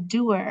 I am a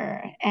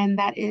doer. And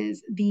that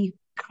is the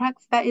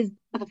crux, that is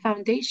the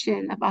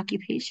foundation of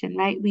occupation,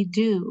 right? We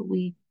do,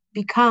 we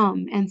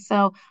become. And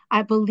so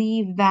I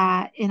believe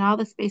that in all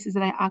the spaces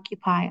that I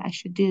occupy, I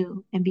should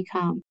do and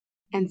become.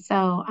 And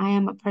so I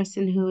am a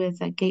person who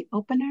is a gate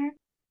opener.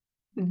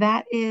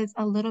 That is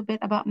a little bit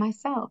about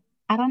myself.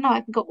 I don't know.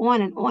 I can go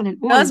on and on and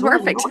on. That's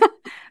perfect.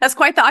 That's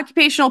quite the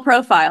occupational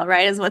profile,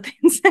 right? Is what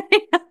they say.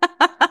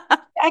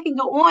 I can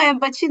go on,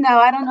 but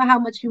I don't know how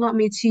much you want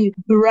me to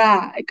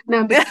brag. No,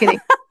 I'm just kidding.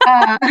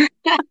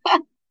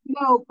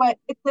 No, but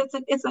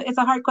it's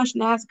a hard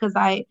question to ask because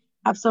I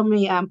have so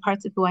many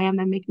parts of who I am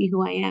that make me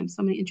who I am,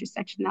 so many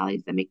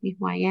intersectionalities that make me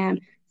who I am,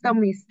 so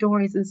many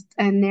stories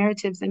and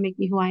narratives that make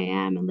me who I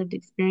am, and lived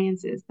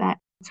experiences that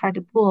it's hard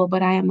to pull.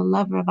 But I am a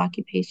lover of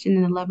occupation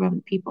and a lover of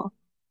the people.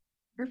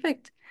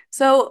 Perfect.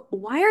 So,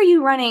 why are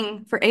you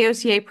running for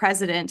AOTA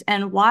president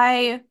and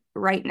why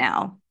right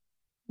now?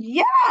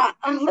 Yeah,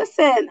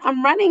 listen,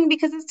 I'm running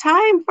because it's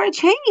time for a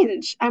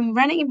change. I'm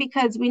running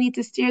because we need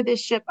to steer this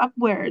ship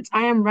upwards.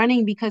 I am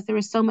running because there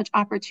is so much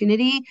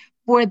opportunity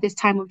for this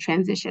time of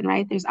transition,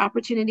 right? There's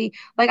opportunity.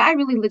 Like, I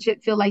really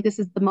legit feel like this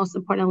is the most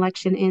important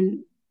election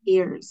in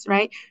years,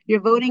 right? You're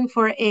voting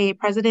for a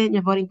president,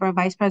 you're voting for a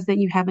vice president,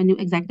 you have a new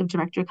executive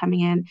director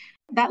coming in.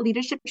 That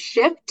leadership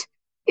shift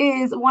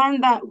is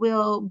one that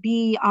will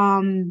be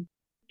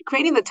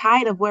creating the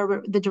tide of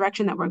the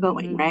direction that we're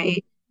going, Mm-hmm.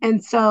 right?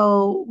 And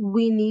so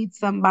we need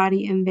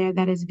somebody in there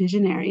that is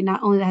visionary,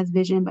 not only that has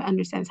vision, but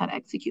understands how to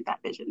execute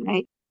that vision,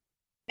 right?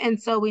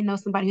 And so we know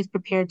somebody who's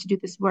prepared to do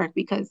this work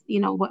because,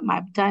 what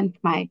I've done for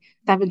my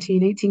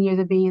 17, 18 years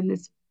of being in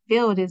this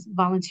field is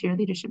volunteer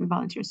leadership and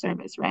volunteer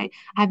service, right?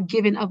 I've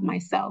given of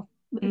myself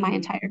my Mm-hmm.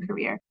 entire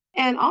career.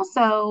 And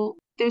also,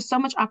 there's so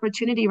much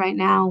opportunity right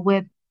now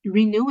with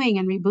renewing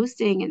and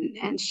reboosting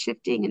and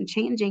shifting and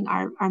changing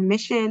our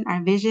mission,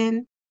 our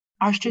vision,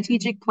 our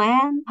strategic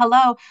plan.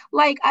 Hello.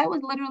 Like, I was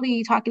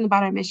literally talking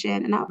about our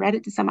mission and I read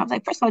it to someone. I was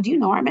like, first of all, do you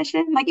know our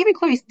mission? Like, even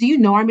Clarice, do you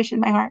know our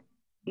mission by heart?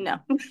 No,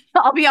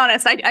 I'll be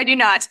honest, I do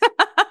not.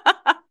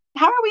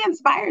 How are we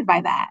inspired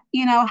by that?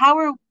 How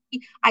are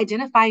we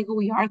identifying who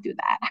we are through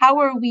that? How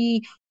are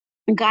we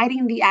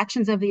guiding the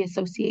actions of the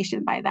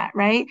association by that,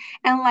 right?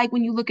 And like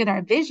when you look at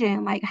our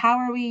vision, like how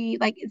are we,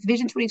 like it's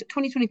vision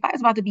 2025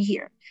 is about to be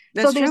here.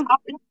 So That's there's, true.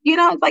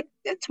 it's like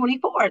it's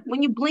 24.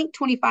 When you blink,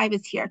 25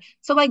 is here.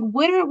 So like,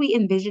 what are we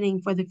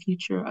envisioning for the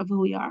future of who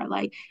we are?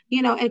 Like,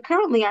 and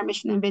currently our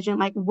mission and vision,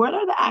 like what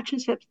are the action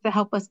steps to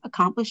help us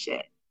accomplish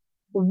it?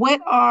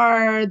 What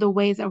are the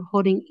ways of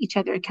holding each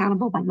other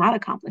accountable by not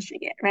accomplishing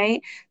it,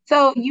 right?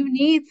 So you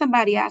need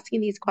somebody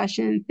asking these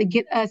questions to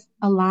get us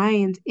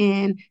aligned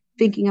in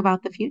thinking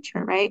about the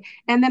future, right?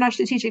 And then our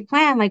strategic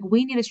plan, like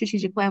we need a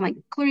strategic plan. Like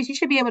Clarice, you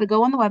should be able to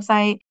go on the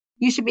website.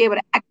 You should be able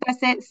to access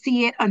it,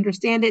 see it,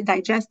 understand it,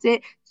 digest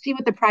it, see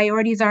what the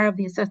priorities are of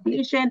the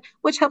association,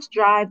 which helps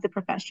drive the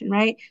profession,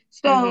 right?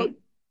 So Mm-hmm.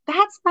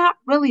 that's not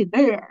really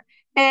there.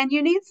 And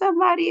you need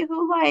somebody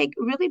who like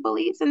really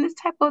believes in this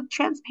type of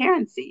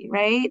transparency,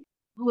 right?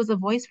 Who is a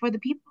voice for the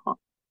people.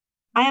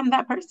 I am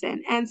that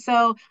person. And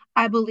so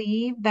I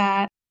believe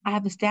that I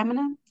have the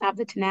stamina, I have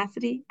the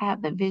tenacity, I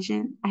have the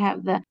vision, I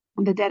have the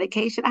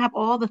dedication, I have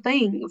all the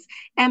things.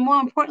 And more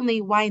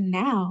importantly, why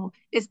now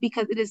is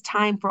because it is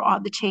time for all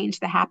the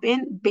change to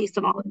happen based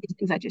on all of these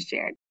things I just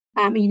shared.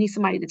 And you need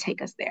somebody to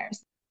take us there.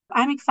 So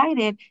I'm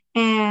excited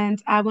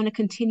and I want to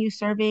continue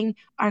serving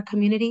our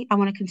community. I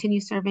want to continue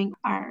serving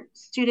our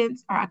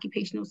students, our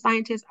occupational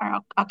scientists, our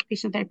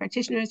occupational therapy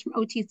practitioners from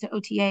OTs to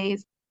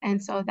OTAs.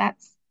 And so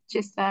that's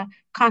just a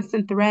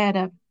constant thread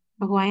of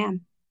who I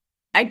am.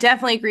 I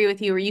definitely agree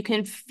with you where you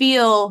can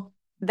feel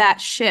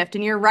that shift.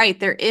 And you're right,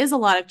 there is a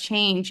lot of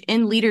change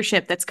in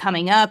leadership that's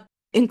coming up,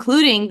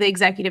 including the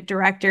executive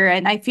director.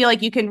 And I feel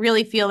like you can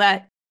really feel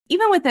that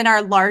even within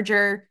our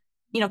larger,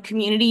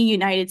 community,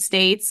 United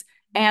States,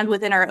 and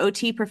within our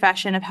OT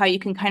profession of how you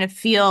can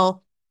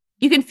feel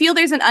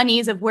there's an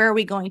unease of where are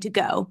we going to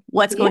go?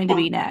 What's going to Yeah.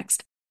 be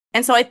next?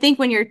 And so I think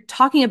when you're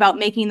talking about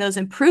making those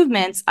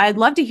improvements, I'd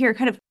love to hear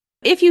kind of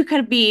if you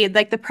could be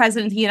like the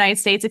president of the United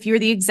States, if you were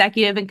the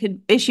executive and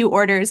could issue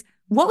orders,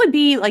 what would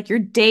be like your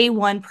day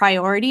one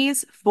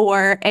priorities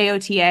for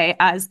AOTA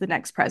as the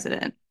next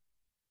president?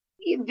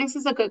 This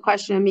is a good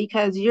question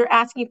because you're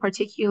asking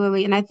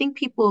particularly, and I think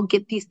people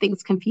get these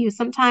things confused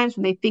sometimes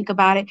when they think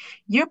about it.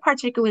 You're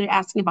particularly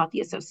asking about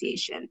the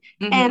association.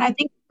 And I Mm-hmm.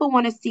 think people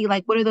want to see,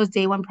 like, what are those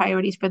day one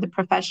priorities for the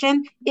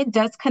profession? It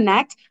does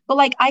connect. But,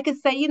 like, I could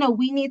say,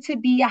 we need to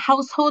be a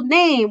household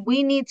name.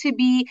 We need to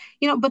be,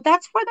 but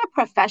that's for the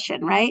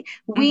profession, right?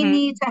 We Mm-hmm.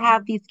 need to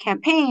have these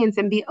campaigns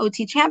and be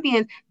OT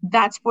champions.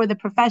 That's for the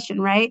profession,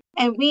 right?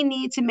 And we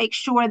need to make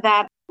sure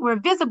that we're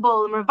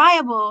visible and we're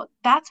viable.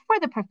 That's for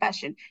the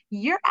profession.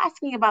 You're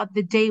asking about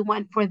the day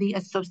one for the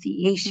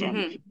association,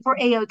 Mm-hmm. for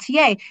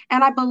AOTA.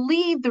 And I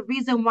believe the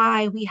reason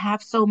why we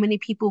have so many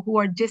people who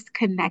are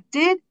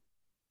disconnected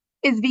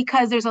is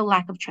because there's a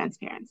lack of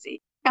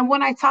transparency. And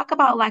when I talk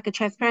about lack of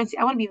transparency,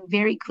 I want to be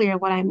very clear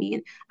what I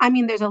mean. I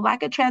mean, there's a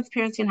lack of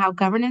transparency in how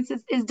governance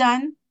is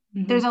done.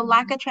 Mm-hmm. There's a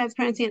lack of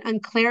transparency and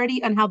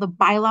unclarity on how the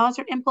bylaws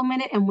are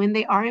implemented and when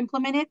they are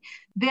implemented.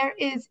 There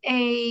is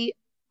a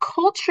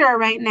culture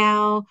right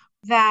now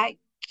that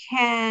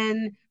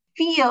can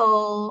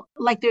feel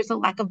like there's a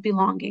lack of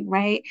belonging,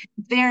 right?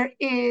 There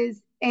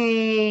is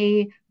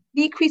a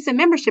decrease in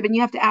membership, and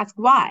you have to ask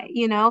why.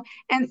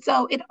 And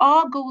so it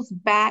all goes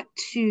back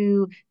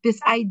to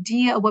this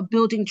idea of what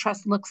building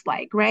trust looks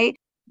like, right?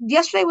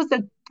 Yesterday was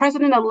the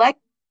president elect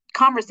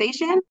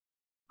conversation.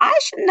 I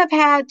shouldn't have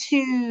had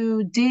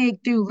to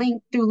dig through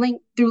link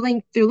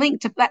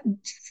to that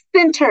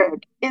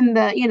centered in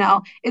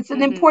the, it's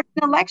an important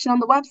election on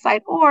the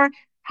website. Or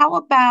how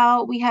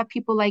about we have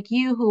people like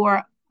you who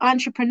are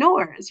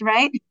entrepreneurs,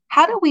 right?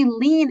 How do we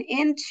lean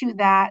into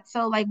that?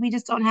 So like we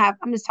just don't have,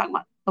 I'm just talking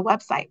about the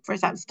website for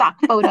some stock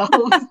photos,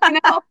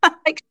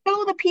 like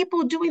show the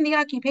people doing the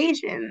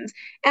occupations.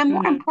 And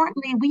more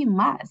importantly, we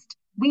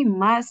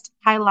must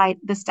highlight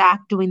the staff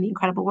doing the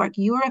incredible work.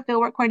 You're a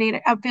fieldwork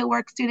coordinator, a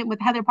fieldwork student with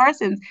Heather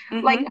Parsons,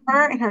 like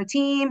her and her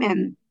team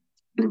and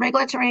the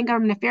regulatory and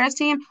government affairs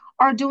team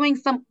are doing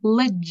some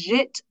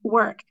legit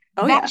work.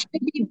 That should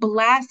be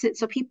blasted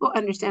so people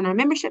understand our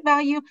membership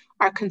value,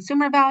 our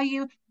consumer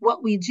value,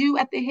 what we do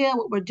at the Hill,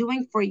 what we're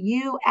doing for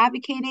you,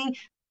 advocating,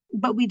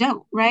 but we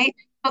don't, right?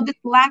 So this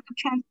lack of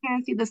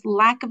transparency, this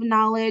lack of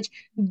knowledge,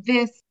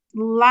 this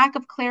lack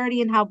of clarity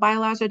in how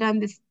bylaws are done,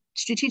 this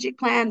strategic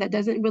plan that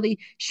doesn't really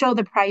show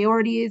the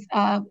priorities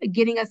of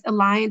getting us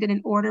aligned and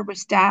in order where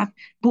staff,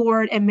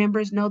 board, and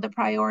members know the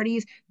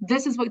priorities.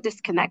 This is what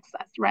disconnects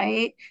us,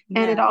 right?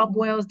 And it all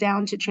boils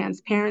down to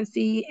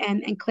transparency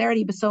and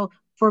clarity. But so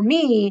for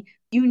me,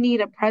 you need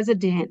a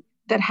president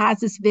that has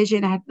this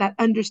vision, that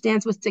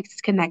understands what's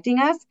disconnecting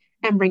us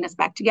and bring us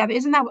back together.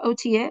 Isn't that what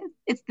OT is?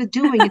 It's the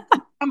doing, it's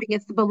the coming,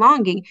 it's the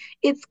belonging,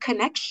 it's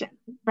connection,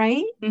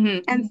 right?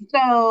 And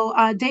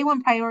so day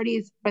one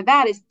priorities for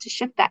that is to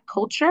shift that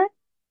culture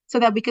so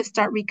that we could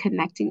start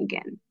reconnecting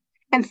again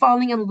and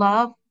falling in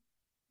love,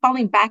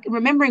 falling back,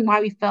 remembering why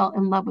we fell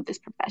in love with this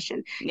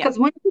profession. Because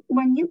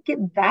when you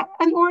get that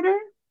in order,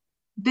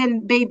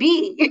 then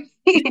baby,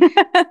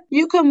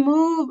 you can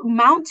move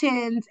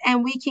mountains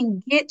and we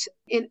can get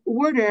in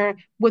order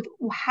with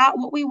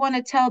what we want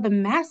to tell the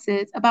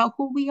masses about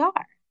who we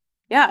are.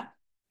 Yeah.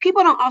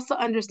 People don't also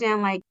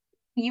understand, like,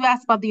 you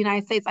asked about the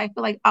United States. I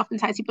feel like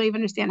oftentimes people don't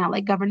even understand how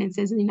like governance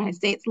is in the United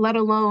States, let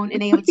alone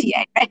in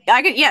AOTA. Right?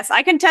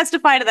 I can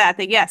testify to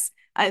that. Yes,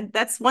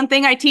 that's one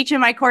thing I teach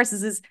in my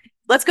courses is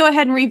let's go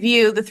ahead and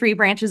review the 3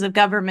 branches of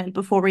government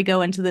before we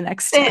go into the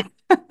next step.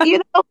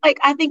 Like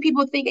I think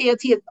people think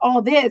AOT is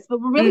all this, but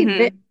we're really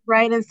this,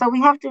 right? And so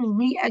we have to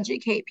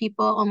re-educate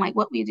people on like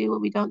what we do,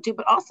 what we don't do,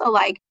 but also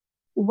like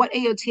what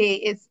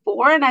AOTA is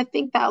for. And I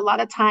think that a lot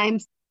of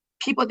times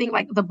people think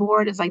like the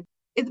board is like,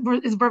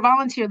 we're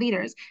volunteer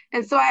leaders.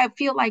 And so I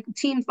feel like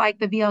teams like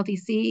the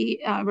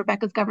VLDC,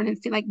 Rebecca's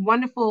governance team, like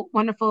wonderful,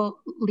 wonderful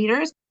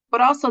leaders,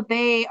 but also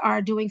they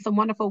are doing some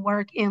wonderful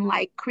work in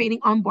like creating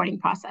onboarding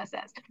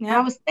processes. Yeah. And I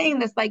was saying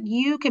this, like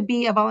you could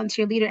be a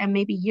volunteer leader and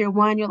maybe year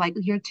 1, you're like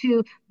year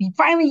 2,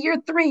 finally year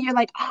 3, you're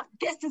like, oh,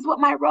 this is what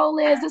my role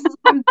is. This is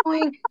what I'm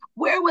doing.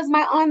 Where was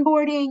my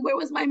onboarding? Where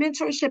was my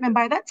mentorship? And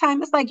by that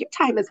time, it's like your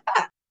time is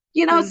up.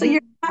 So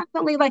you're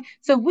constantly like,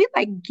 so we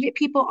like get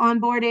people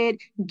onboarded,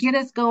 get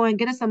us going,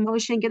 get us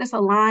emotion, get us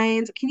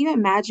aligned. Can you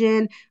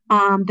imagine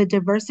the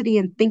diversity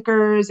in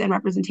thinkers and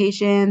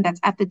representation that's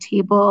at the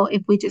table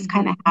if we just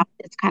kind of have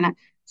this kind of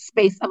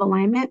space of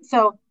alignment?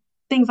 So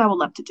things I would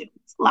love to do.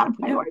 It's a lot of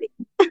priority.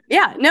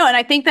 And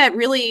I think that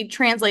really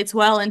translates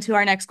well into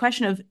our next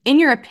question of,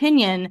 in your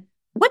opinion,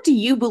 what do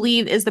you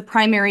believe is the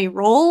primary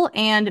role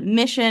and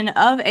mission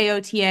of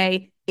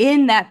AOTA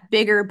in that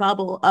bigger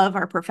bubble of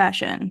our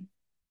profession?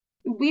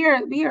 We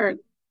are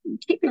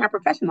keeping our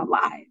profession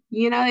alive.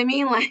 You know what I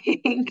mean?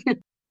 Like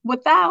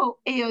without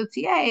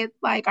AOTA, it's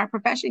like our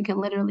profession can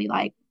literally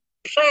like,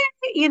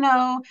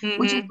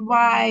 which is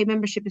why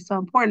membership is so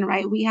important,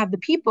 right? We have the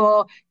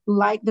people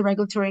like the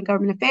regulatory and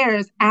government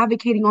affairs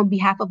advocating on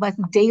behalf of us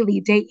daily,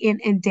 day in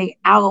and day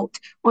out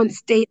on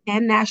state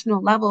and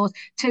national levels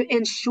to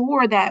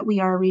ensure that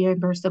we are a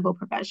reimbursable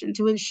profession,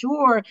 to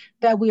ensure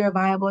that we are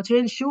viable, to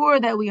ensure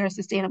that we are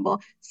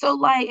sustainable. So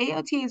like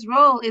AOTA's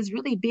role is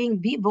really being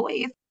the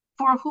voice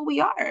for who we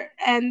are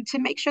and to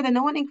make sure that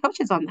no one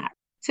encroaches on that,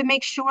 to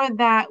make sure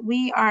that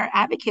we are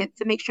advocates,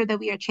 to make sure that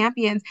we are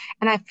champions.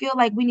 And I feel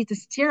like we need to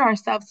steer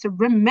ourselves to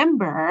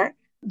remember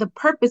the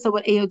purpose of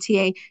what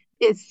AOTA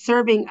is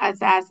serving us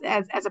as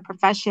a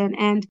profession.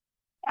 And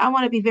I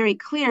want to be very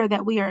clear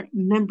that we are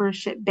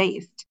membership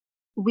based.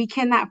 We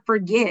cannot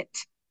forget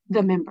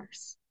the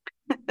members,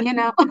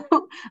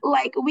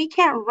 like we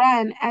can't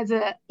run as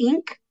a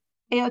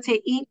AOTA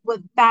Inc.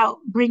 without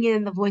bringing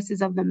in the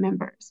voices of the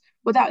members,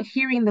 without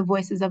hearing the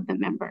voices of the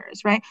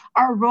members, right?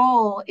 Our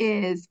role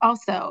is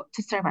also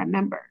to serve our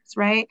members,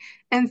 right?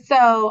 And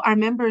so our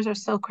members are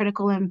so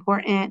critical and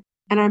important,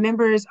 and our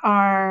members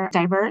are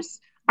diverse.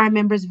 Our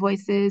members'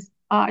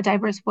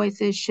 diverse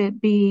voices should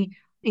be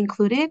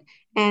included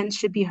and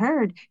should be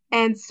heard.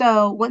 And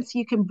so once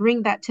you can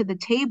bring that to the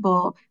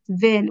table,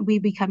 then we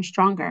become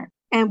stronger.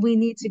 And we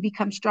need to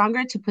become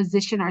stronger to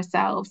position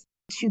ourselves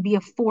to be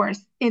a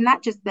force in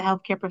not just the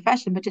healthcare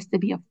profession, but just to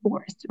be a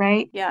force,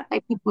 right? Yeah.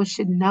 Like people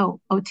should know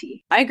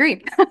OT. I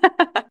agree.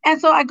 And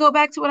so I go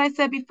back to what I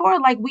said before,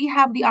 like we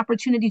have the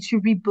opportunity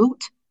to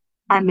reboot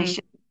our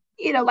mission.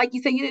 Like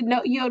you said, you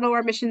don't know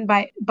our mission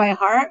by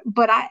heart,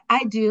 but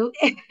I do.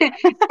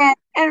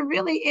 and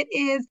really it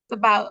is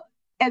about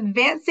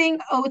advancing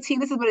OT.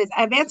 This is what it is: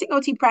 advancing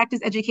OT practice,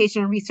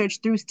 education, and research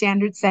through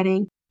standard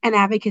setting, and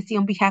advocacy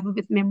on behalf of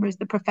its members,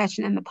 the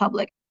profession, and the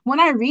public. When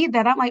I read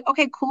that, I'm like,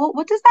 okay, cool.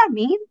 What does that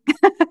mean?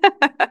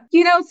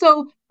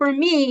 So for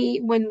me,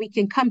 when we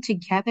can come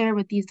together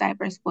with these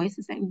diverse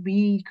voices and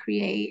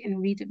recreate and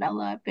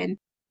redevelop and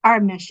our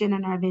mission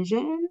and our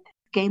vision,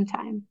 game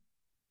time.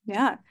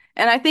 Yeah.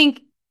 And I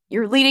think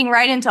you're leading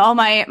right into all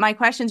my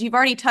questions. You've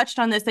already touched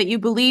on this, that you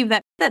believe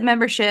that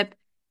membership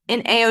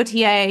in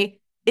AOTA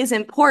is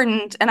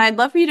important. And I'd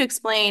love for you to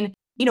explain,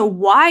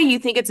 why you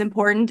think it's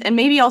important, and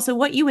maybe also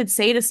what you would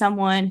say to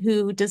someone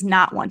who does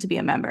not want to be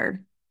a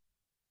member.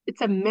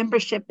 It's a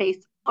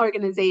membership-based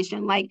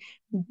organization. Like,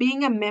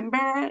 being a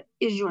member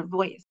is your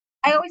voice.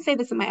 I always say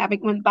this in my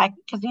advocate,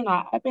 because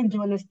I've been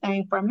doing this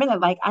thing for a minute.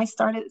 Like, I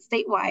started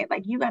statewide.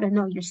 Like, you got to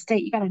know your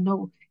state.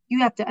 You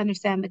have to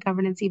understand the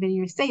governance even in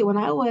your state. When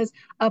I was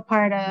a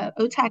part of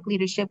OTAC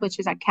leadership, which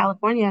is our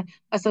California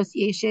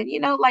association,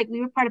 like, we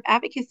were part of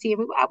advocacy,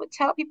 and I would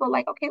tell people,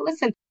 like, okay,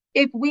 listen,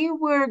 if we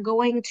were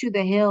going to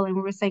the Hill and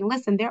we were saying,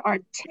 listen, there are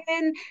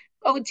 10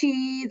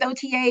 OTs,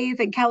 OTAs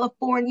in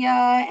California,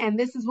 and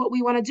this is what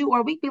we want to do,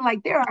 or we'd be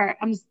like,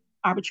 I'm just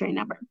arbitrary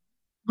number,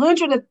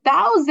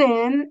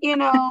 100,000,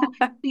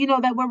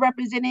 that we're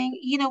representing,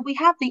 we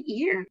have the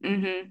ear.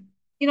 Mm-hmm.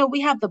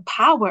 We have the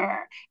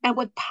power, and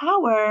with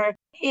power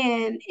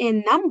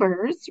in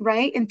numbers,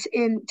 right,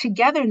 in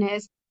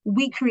togetherness,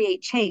 we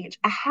create change.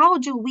 How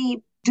do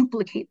we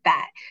duplicate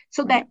that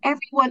so that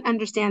everyone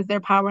understands their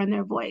power and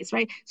their voice,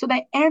 right? So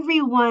that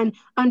everyone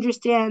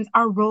understands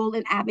our role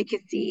in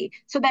advocacy,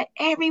 so that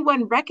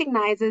everyone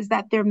recognizes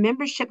that their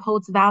membership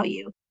holds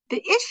value.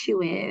 The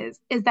issue is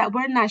that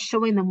we're not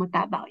showing them what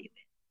that value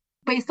is.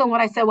 Based on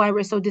what I said, why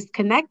we're so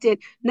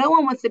disconnected, no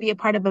one wants to be a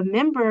part of a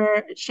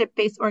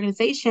membership-based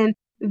organization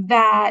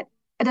that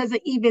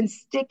doesn't even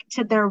stick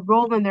to their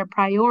role and their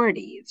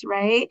priorities,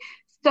 right?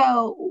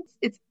 So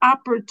it's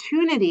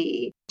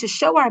opportunity to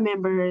show our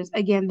members,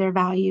 again, their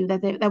value,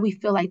 that we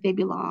feel like they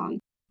belong,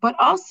 but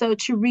also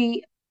to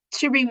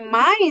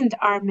remind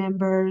our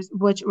members,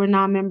 which were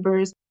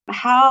non-members,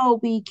 how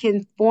we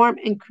can form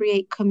and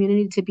create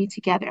community to be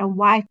together, and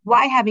why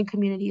having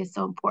community is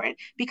so important.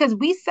 Because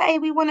we say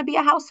we want to be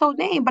a household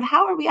name, but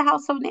how are we a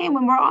household name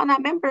when we're all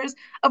not members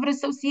of an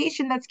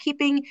association that's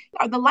keeping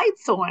the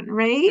lights on,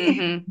 right?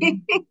 Mm-hmm.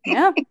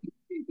 Yeah.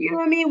 You know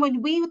what I mean?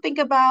 When we think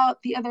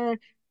about the other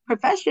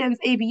professions,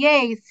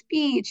 ABA,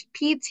 speech,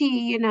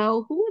 PT,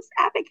 who's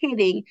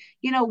advocating?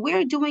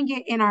 We're doing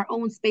it in our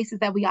own spaces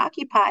that we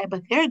occupy,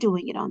 but they're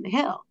doing it on the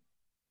Hill.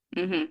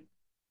 Mm-hmm.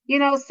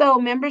 So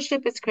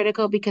membership is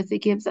critical because it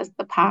gives us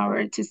the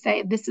power to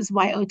say, this is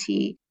why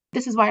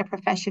our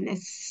profession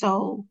is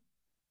so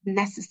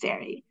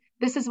necessary.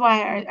 This is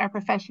why our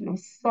profession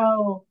is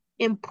so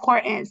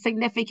important,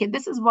 significant.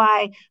 This is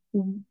why,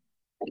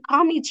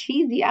 call me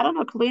cheesy, I don't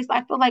know, Clarice,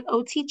 I feel like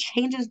OT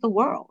changes the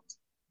world.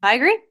 I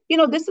agree.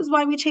 This is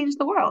why we change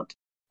the world.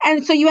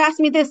 And so you asked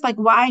me this, like,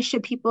 why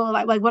should people,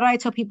 like what do I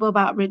tell people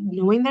about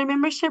renewing their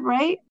membership,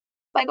 right?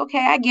 Like,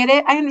 okay, I get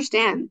it. I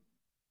understand.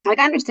 Like,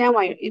 I understand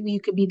why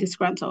you could be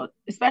disgruntled,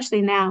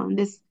 especially now in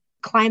this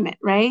climate,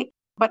 right?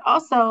 But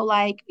also,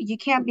 like, you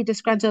can't be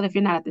disgruntled if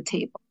you're not at the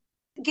table.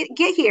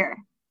 Get here.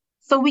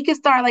 So we can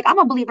start, like, I'm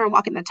a believer in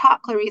walking the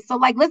talk, Clarice. So,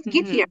 like, let's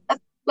get here.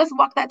 Let's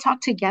walk that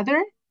talk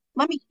together.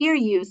 Let me hear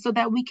you so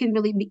that we can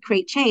really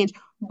create change.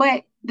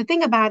 But the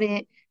thing about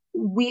it,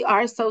 we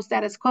are so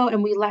status quo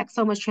and we lack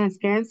so much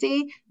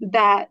transparency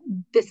that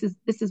this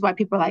is why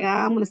people are like,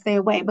 I'm going to stay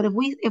away. But if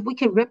we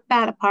can rip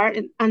that apart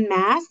and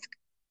unmask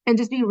and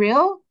just be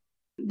real,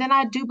 then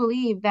I do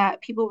believe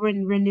that people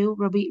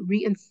will be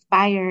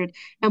re-inspired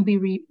and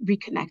be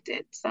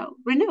reconnected. So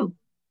renew.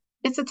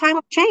 It's a time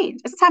of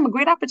change. It's a time of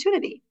great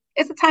opportunity.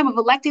 It's a time of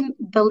electing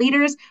the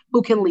leaders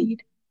who can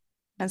lead.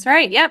 That's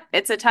right. Yep.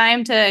 It's a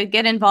time to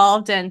get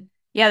involved. And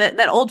yeah,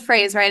 that old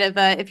phrase, right, of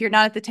if you're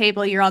not at the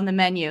table, you're on the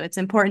menu. It's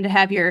important to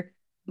have your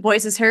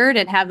voices heard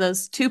and have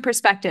those two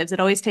perspectives. It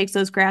always takes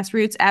those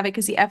grassroots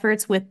advocacy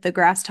efforts with the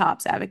grass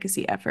tops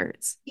advocacy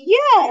efforts.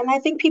 Yeah. And I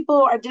think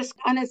people are just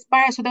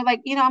uninspired. So they're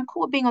like, I'm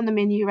cool being on the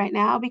menu right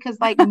now because,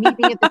 like, me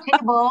being at the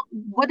table,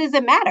 what does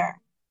it matter?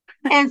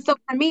 And so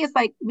for me, it's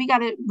like, we got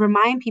to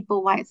remind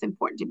people why it's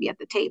important to be at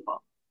the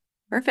table.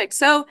 Perfect.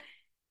 So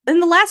in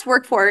the last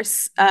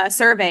workforce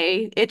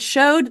survey, it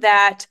showed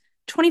that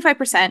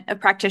 25% of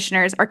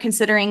practitioners are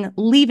considering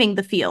leaving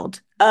the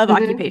field of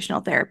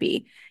occupational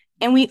therapy.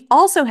 And we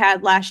also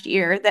had last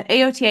year that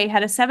AOTA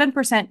had a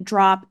 7%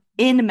 drop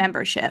in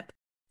membership.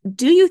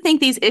 Do you think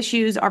these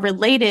issues are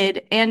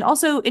related? And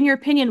also, in your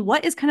opinion,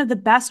 what is kind of the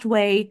best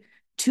way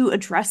to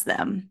address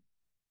them?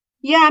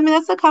 Yeah, I mean,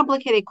 that's a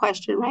complicated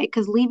question, right?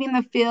 Because leaving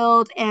the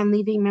field and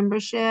leaving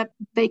membership,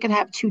 they could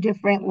have two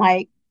different,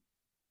 like,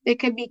 it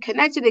could be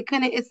connected.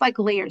 It's like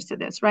layers to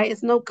this, right?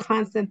 It's no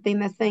constant thing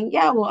that's saying,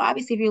 yeah, well,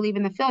 obviously, if you're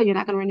leaving the field, you're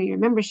not going to renew your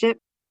membership.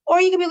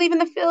 Or you can be leaving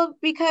the field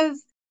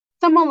because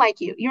someone like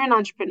you're an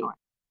entrepreneur.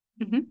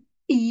 Mm-hmm.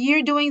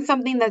 You're doing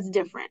something that's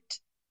different.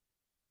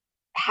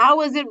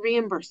 How is it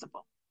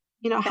reimbursable?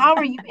 How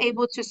are you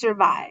able to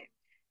survive?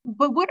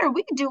 But what are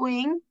we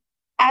doing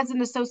as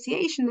an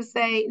association to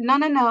say,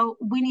 no,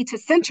 we need to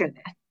center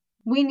this?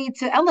 We need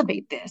to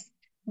elevate this.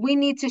 We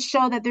need to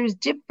show that there's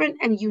different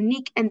and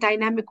unique and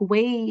dynamic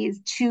ways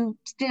to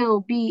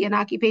still be an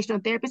occupational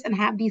therapist and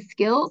have these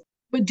skills,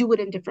 but do it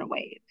in different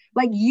ways.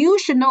 Like you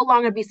should no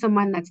longer be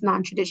someone that's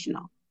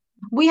non-traditional.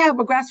 We have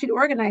a grassroots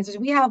organizers.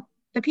 We have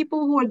the people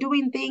who are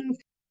doing things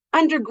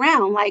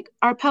underground, like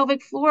our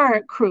pelvic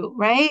floor crew,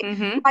 right?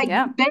 Like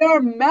Yeah.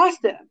 they're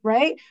massive,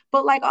 right?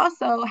 But like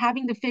also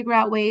having to figure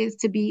out ways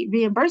to be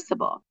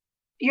reimbursable.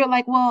 You're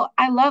like, well,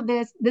 I love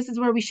this. This is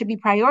where we should be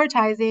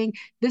prioritizing.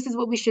 This is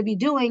what we should be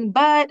doing,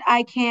 but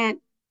I can't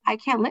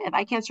live.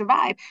 I can't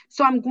survive.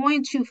 So I'm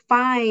going to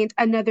find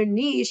another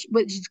niche,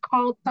 which is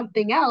called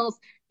something else,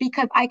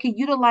 because I could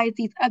utilize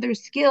these other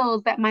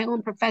skills that my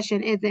own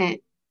profession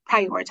isn't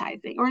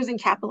prioritizing or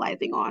isn't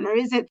capitalizing on or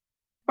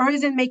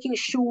isn't making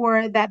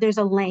sure that there's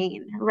a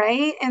lane,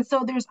 right? And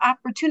so there's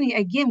opportunity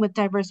again with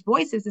diverse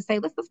voices to say,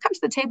 let's come to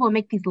the table and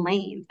make these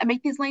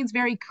lanes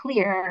very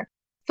clear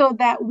so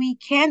that we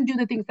can do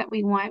the things that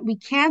we want. We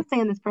can stay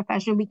in this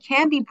profession. We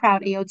can be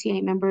proud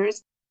AOTA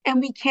members and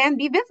we can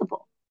be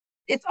visible.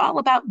 It's all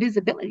about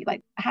visibility.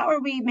 Like, how are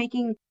we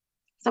making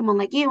someone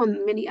like you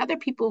and many other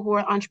people who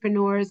are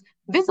entrepreneurs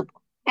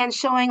visible and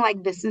showing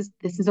like this is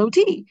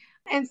OT.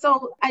 And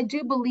so I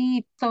do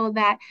believe so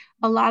that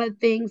a lot of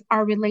things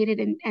are related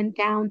and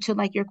down to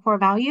like your core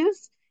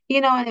values,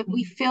 and if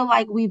we feel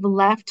like we've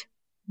left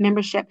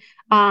membership,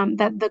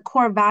 that the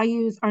core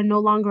values are no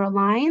longer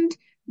aligned,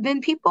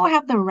 then people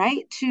have the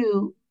right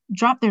to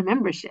drop their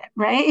membership,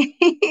 right?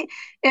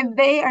 If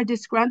they are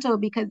disgruntled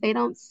because they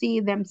don't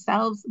see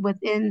themselves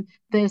within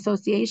the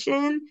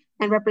association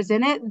and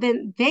represent it,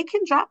 then they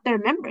can drop their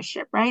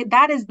membership, right?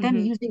 That is them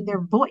using their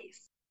voice.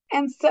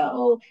 And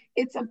so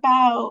it's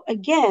about,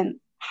 again,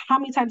 how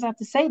many times I have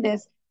to say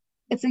this?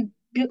 It's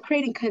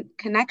creating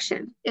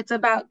connection. It's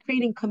about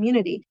creating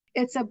community.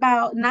 It's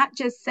about not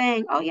just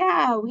saying, oh,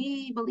 yeah,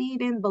 we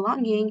believe in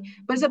belonging,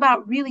 but it's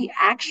about really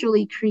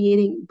actually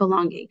creating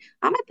belonging.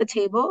 I'm at the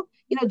table.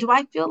 Do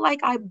I feel like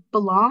I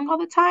belong all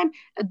the time?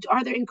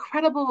 Are there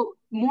incredible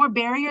more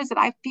barriers that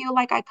I feel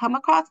like I come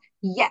across?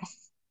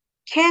 Yes.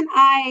 Can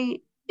I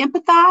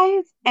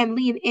empathize and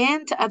lean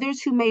in to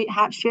others who may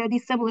have shared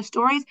these similar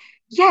stories?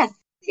 Yes.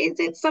 Is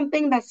it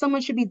something that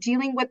someone should be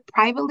dealing with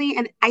privately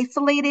and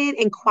isolated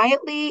and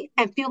quietly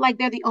and feel like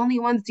they're the only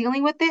ones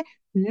dealing with it?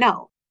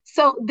 No.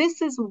 So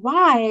this is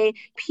why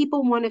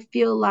people want to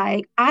feel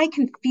like I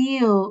can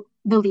feel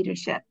the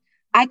leadership.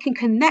 I can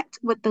connect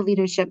with the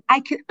leadership.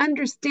 I can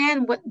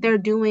understand what they're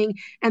doing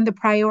and the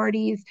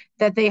priorities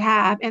that they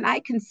have. And I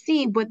can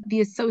see what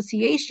the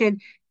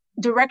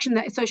direction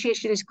the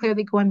association is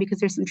clearly going because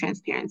there's some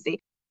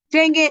transparency.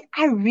 Dang it,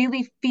 I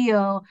really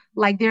feel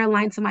like they're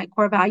aligned to my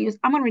core values.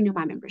 I'm going to renew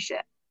my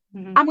membership.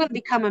 I'm going to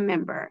become a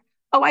member.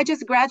 Oh, I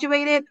just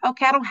graduated.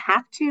 Okay, I don't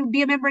have to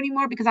be a member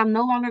anymore because I'm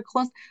no longer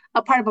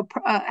a part of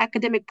a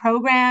academic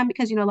program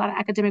because, a lot of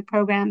academic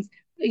programs,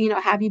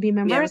 have you be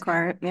members. Yeah,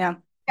 require it. Yeah.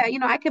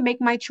 Yeah, I can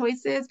make my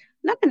choices.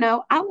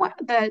 No. I want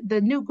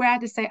the new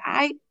grad to say,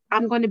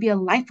 I'm going to be a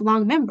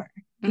lifelong member.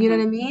 You know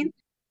what I mean?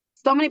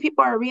 So many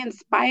people are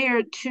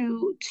re-inspired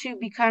to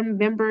become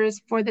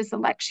members for this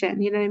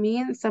election. You know what I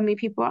mean? So many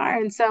people are.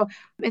 And so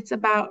it's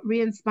about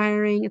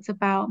re-inspiring, it's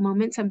about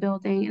momentum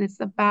building, and it's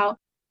about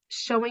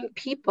showing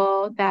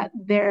people that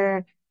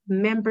their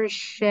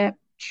membership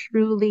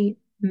truly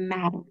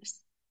matters.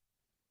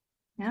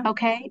 Yeah.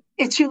 Okay?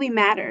 It truly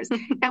matters.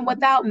 And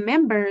without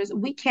members,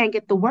 we can't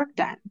get the work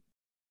done.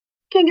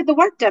 Can't get the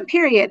work done,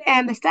 period.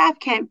 And the staff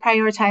can't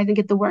prioritize and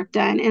get the work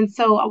done. And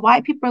so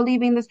why people are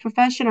leaving this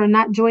profession or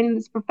not joining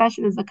this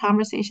profession is a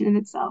conversation in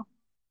itself.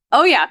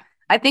 Oh, yeah.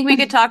 I think we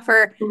could talk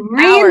for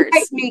Reinvite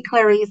hours. me,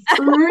 Clarice.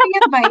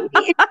 Reinvite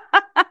me.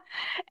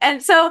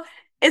 And so,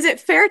 is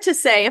it fair to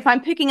say, if I'm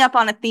picking up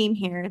on a theme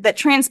here, that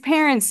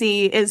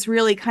transparency is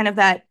really kind of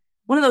that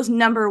one of those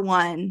number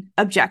one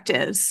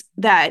objectives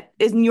that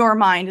in your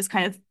mind is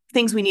kind of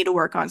things we need to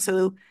work on?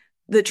 So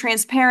the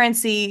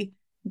transparency,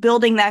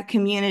 building that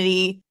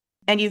community,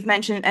 and you've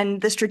mentioned,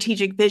 and the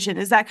strategic vision,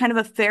 is that kind of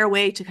a fair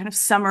way to kind of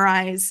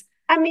summarize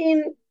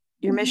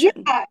your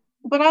mission? Yeah,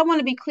 but I want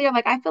to be clear.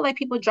 Like, I feel like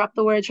people drop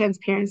the word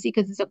transparency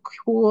because it's a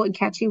cool and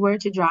catchy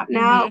word to drop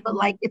now, but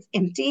like it's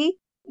empty.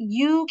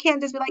 You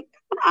can't just be like,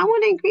 I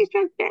want to increase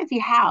transparency.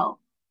 How?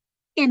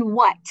 In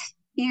what?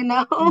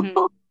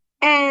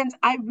 And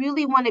I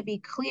really want to be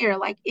clear,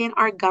 like in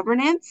our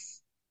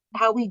governance,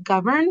 how we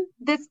govern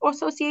this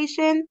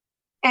association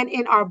and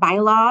in our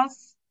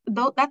bylaws,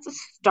 though that's a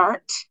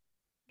start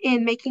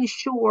in making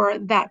sure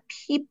that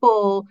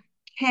people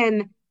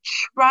can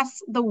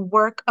trust the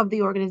work of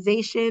the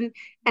organization.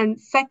 And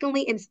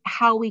secondly, it's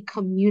how we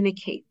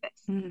communicate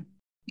this.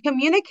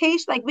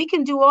 Communication, like we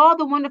can do all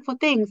the wonderful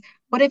things,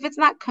 but if it's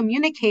not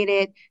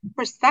communicated,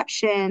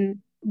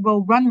 perception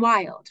will run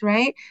wild,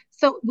 right?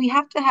 So we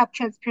have to have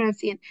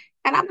transparency.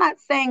 And I'm not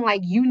saying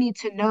like you need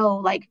to know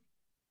like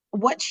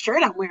what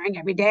shirt I'm wearing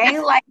every day.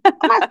 Like I'm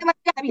not saying like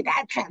you gotta be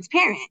that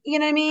transparent. You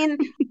know what I mean?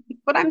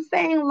 But I'm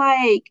saying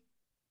like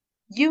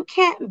you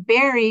can't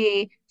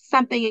bury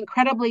something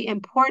incredibly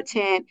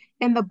important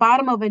in the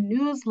bottom of a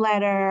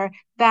newsletter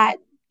that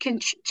can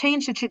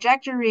change the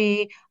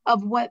trajectory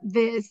of what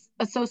this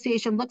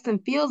association looks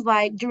and feels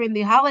like during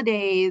the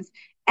holidays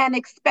and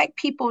expect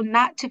people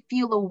not to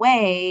feel a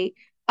way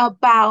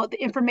about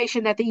the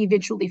information that they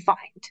eventually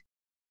find.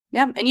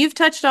 Yeah. And you've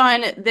touched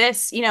on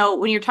this,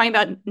 when you're talking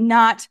about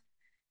not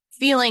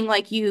feeling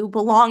like you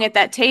belong at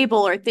that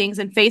table or things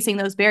and facing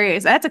those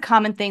barriers. That's a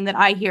common thing that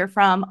I hear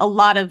from a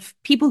lot of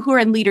people who are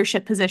in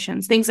leadership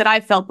positions, things that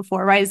I've felt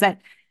before, right? Is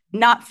that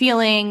not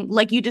feeling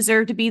like you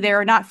deserve to be there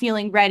or not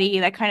feeling ready,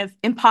 that kind of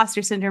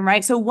imposter syndrome,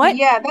 right? So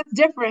Yeah, that's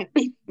different.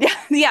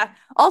 Yeah,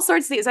 all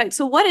sorts of things. Like,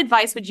 so what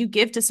advice would you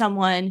give to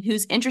someone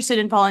who's interested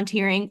in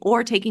volunteering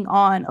or taking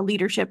on a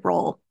leadership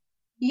role?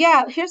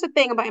 Yeah, here's the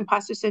thing about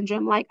imposter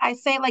syndrome. Like I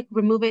say, like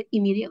remove it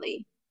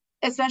immediately,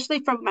 especially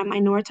from my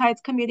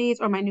minoritized communities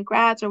or my new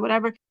grads or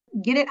whatever.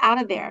 Get it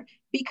out of there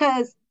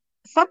because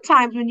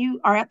sometimes when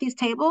you are at these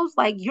tables,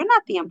 like you're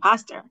not the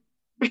imposter.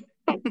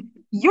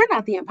 You're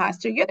not the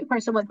imposter. You're the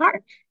person with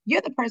heart.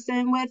 You're the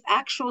person with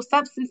actual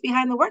substance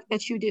behind the work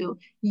that you do.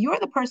 You're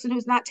the person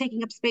who's not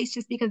taking up space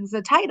just because it's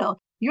a title.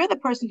 You're the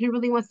person who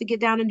really wants to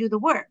get down and do the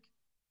work.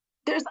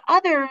 There's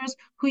others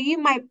who you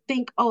might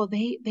think, oh,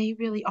 they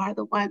really are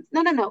the ones.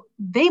 No, no, no.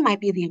 They might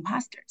be the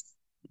imposters,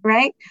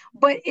 right?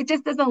 But it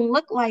just doesn't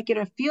look like it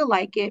or feel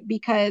like it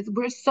because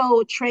we're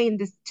so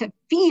trained to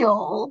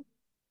feel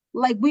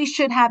like we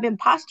should have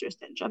imposter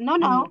syndrome. No,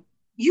 no,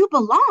 you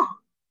belong,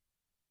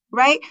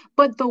 right?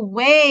 But the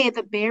way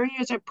the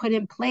barriers are put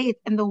in place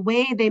and the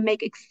way they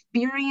make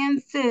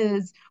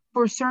experiences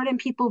for certain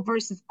people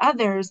versus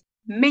others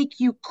make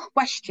you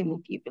question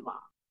if you belong.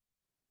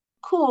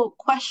 Cool,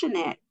 question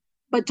it,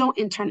 but don't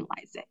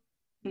internalize it.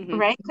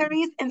 Right,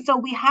 Clarice? And so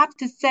we have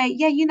to say,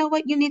 yeah, you know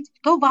what? You need to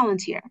go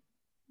volunteer.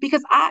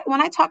 Because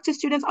when I talk to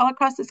students all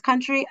across this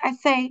country, I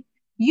say,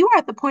 you are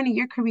at the point in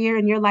your career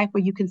in your life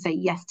where you can say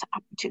yes to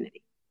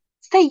opportunity.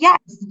 Say yes.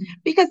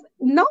 Because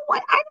no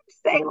one, I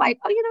didn't say like,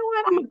 oh, you know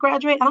what? I'm going to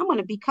graduate and I'm going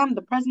to become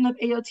the president of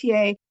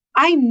AOTA.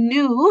 I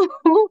knew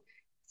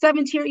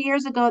 17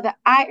 years ago that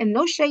and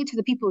no shade to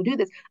the people who do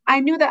this, I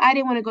knew that I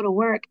didn't want to go to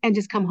work and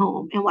just come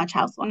home and watch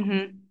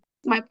Housewives.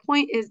 My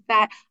point is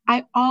that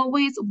I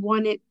always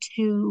wanted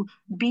to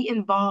be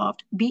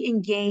involved, be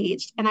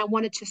engaged, and I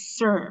wanted to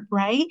serve,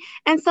 right?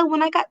 And so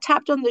when I got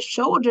tapped on the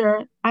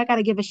shoulder, I got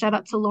to give a shout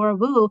out to Laura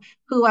Wu,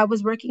 who I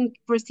was working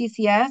for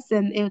CCS,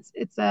 and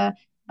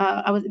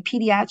I was in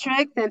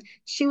pediatrics, and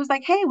she was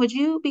like, "Hey, would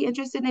you be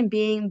interested in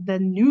being the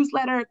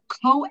newsletter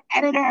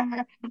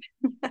co-editor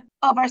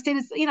of our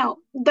status,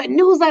 the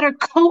newsletter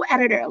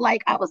co-editor?"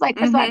 Like I was like,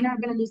 first of all, I've never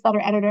been a newsletter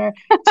editor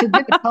to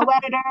then the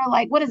co-editor.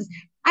 Like, what is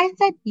I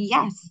said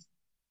yes.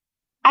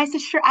 I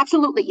said, sure,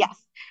 absolutely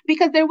yes.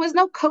 Because there was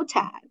no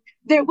co-tag.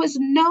 There was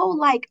no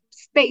like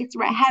space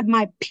where I had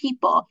my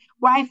people,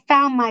 where I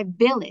found my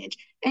village.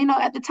 And,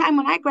 at the time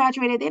when I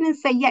graduated, they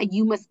didn't say, yeah,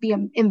 you must be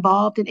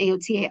involved in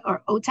AOTA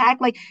or OTAC.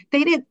 Like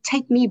they didn't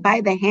take me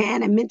by the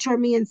hand and mentor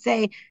me and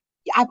say,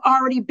 I've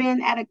already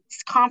been at a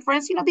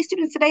conference. These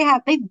students today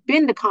they've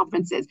been to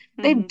conferences.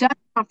 They've done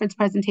conference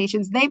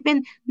presentations. They've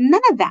been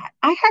none of that.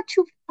 I had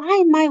to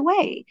find my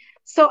way.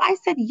 So I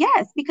said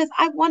yes, because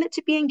I wanted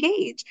to be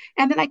engaged.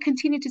 And then I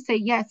continued to say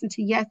yes and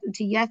to yes and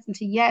to yes and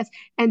to yes,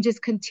 and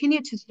just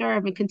continue to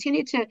serve and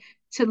continue to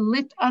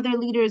lift other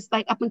leaders,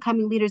 like up and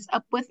coming leaders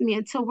up with me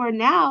until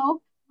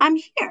I'm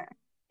here.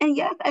 And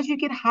yes, as you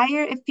get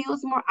higher, it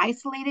feels more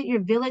isolated.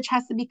 Your village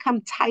has to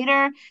become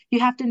tighter. You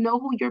have to know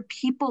who your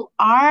people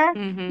are,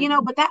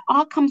 but that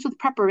all comes with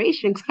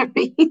preparation,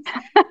 Clarice.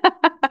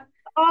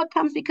 All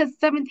comes because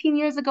 17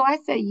 years ago, I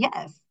said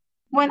yes.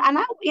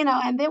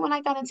 And then when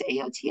I got into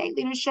AOTA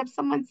leadership,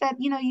 someone said,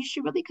 you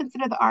should really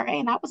consider the RA.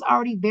 And I was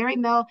already very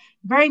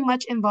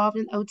much involved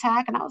in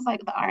OTAC. And I was like,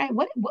 the RA,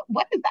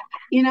 what is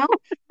that?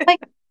 Like,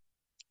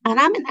 and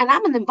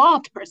I'm an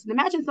involved person.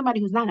 Imagine somebody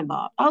who's not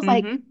involved. I was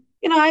like,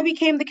 I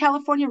became the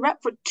California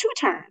rep for 2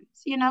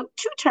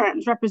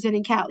 terms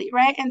representing Cali,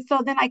 right? And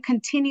so then I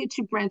continued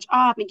to branch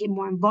off and get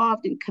more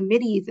involved in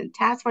committees and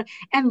task force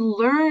and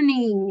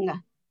learning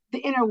the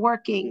inner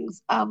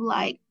workings of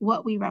like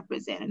what we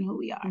represent and who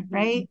we are,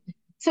 right?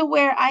 So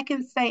where I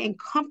can say and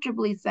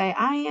comfortably say,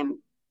 I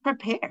am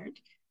prepared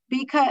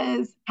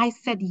because I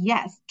said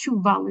yes to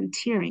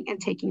volunteering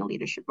and taking a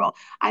leadership role.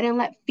 I didn't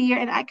let fear,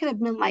 and I could have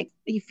been like,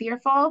 be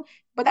fearful,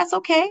 but that's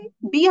okay.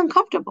 Be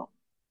uncomfortable.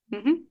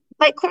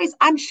 Like, Clarice,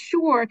 I'm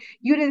sure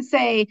you didn't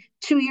say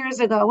 2 years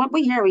ago, what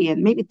year are we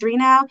in? Maybe 3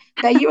 now,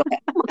 that you were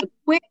like, I'm going to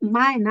quit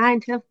my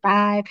 9 to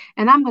 5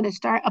 and I'm going to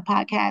start a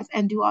podcast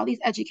and do all these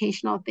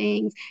educational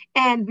things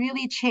and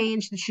really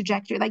change the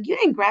trajectory. Like, you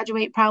didn't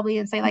graduate probably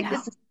and say, like,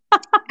 this is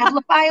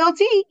Amplify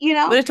OT, Would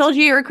have told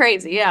you were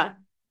crazy, yeah.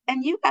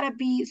 And you got to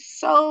be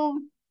so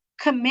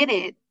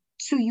committed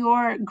to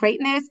your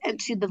greatness and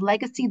to the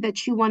legacy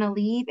that you want to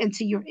leave and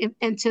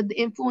to the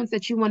influence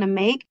that you want to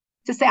make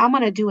to say, I'm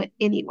going to do it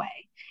anyway.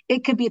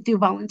 It could be through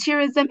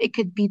volunteerism. It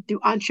could be through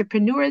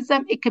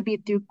entrepreneurism. It could be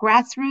through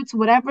grassroots,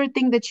 whatever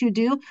thing that you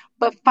do,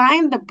 but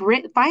find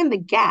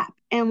the gap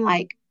and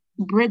like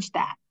bridge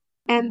that.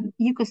 And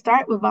you could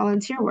start with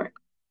volunteer work.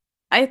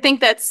 I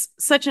think that's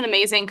such an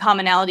amazing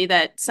commonality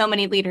that so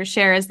many leaders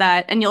share is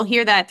that, and you'll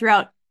hear that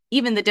throughout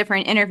even the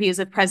different interviews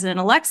of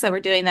president-elects that we're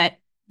doing, that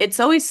it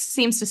always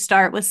seems to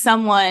start with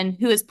someone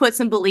who has put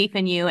some belief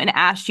in you and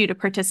asked you to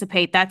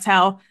participate. That's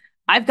how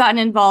I've gotten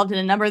involved in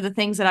a number of the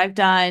things that I've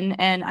done.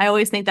 And I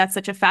always think that's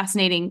such a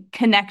fascinating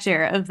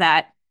connector of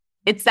that.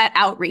 It's that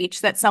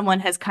outreach that someone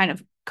has kind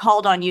of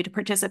called on you to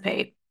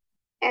participate.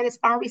 And it's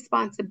our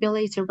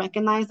responsibility to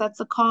recognize that's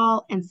a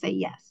call and say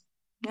yes.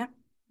 Yeah.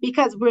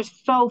 Because we're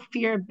so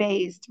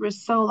fear-based. We're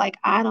so like,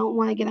 I don't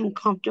want to get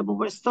uncomfortable.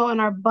 We're so in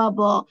our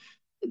bubble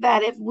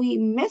that if we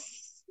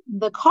miss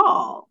the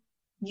call,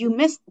 you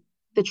miss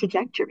the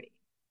trajectory,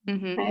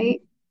 right?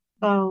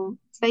 So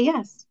say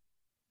yes.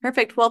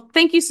 Perfect. Well,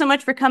 thank you so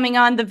much for coming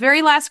on. The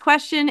very last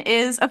question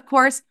is, of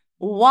course,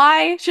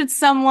 why should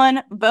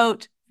someone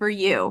vote for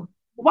you?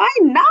 Why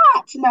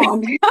not?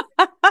 No,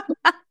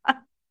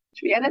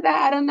 should we edit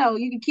that? I don't know.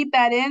 You can keep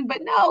that in,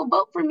 but no,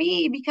 vote for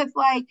me because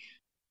like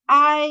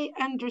I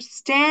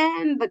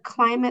understand the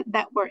climate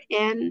that we're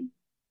in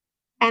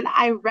and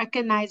I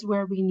recognize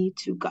where we need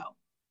to go.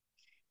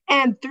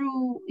 And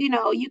through,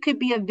 you could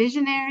be a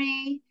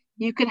visionary,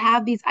 you could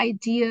have these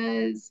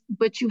ideas,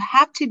 but you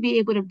have to be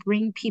able to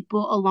bring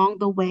people along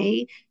the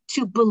way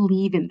to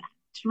believe in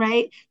that,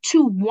 right?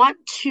 To want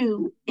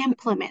to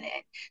implement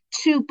it,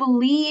 to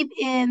believe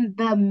in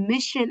the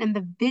mission and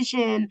the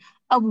vision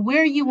of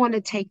where you want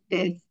to take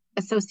this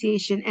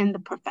association and the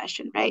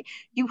profession, right?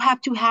 You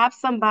have to have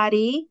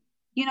somebody,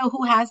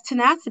 who has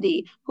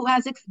tenacity, who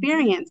has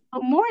experience,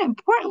 but more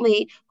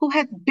importantly, who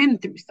has been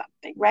through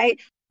something, right?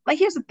 Like,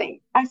 here's the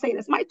thing. I say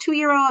this, my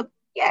 2-year-old,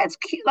 yeah, it's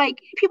cute.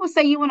 Like, people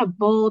say you want a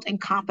bold and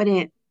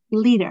confident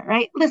leader,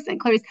 right? Listen,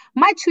 Clarice,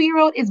 my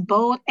 2-year-old is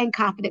bold and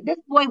confident. This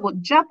boy will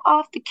jump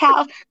off the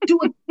couch, do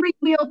a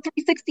 3-wheel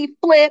 360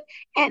 flip,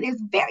 and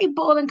is very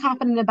bold and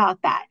confident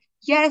about that.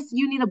 Yes,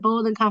 you need a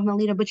bold and confident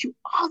leader, but you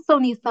also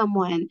need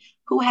someone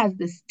who has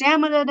the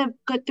stamina to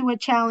get through a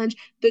challenge,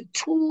 the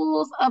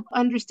tools of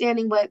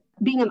understanding what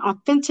being an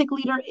authentic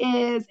leader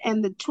is,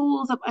 and the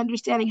tools of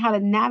understanding how to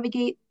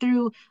navigate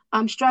through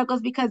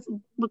struggles, because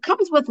what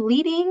comes with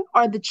leading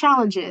are the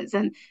challenges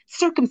and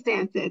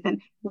circumstances.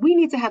 And we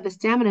need to have the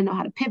stamina to know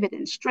how to pivot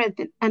and strength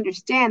and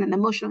understand and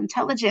emotional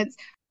intelligence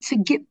to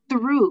get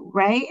through,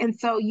 right? And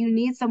so you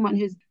need someone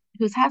who's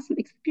had some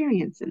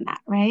experience in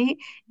that, right?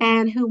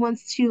 And who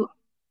wants to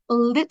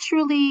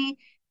literally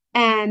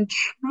and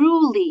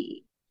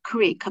truly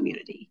create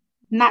community,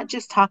 not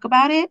just talk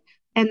about it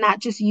and not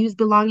just use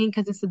belonging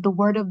because it's the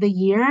word of the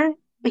year,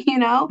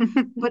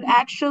 but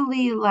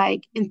actually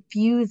like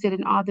infuse it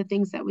in all the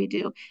things that we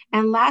do.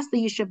 And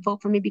lastly, you should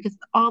vote for me because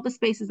all the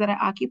spaces that I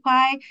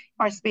occupy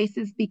are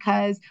spaces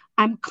because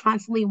I'm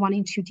constantly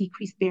wanting to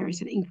decrease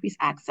barriers and increase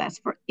access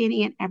for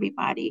any and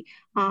everybody.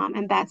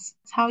 And that's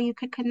how you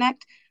could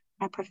connect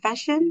our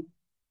profession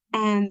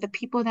and the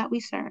people that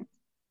we serve.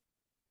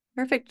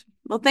 Perfect.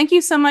 Well, thank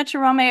you so much,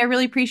 Arameh. I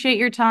really appreciate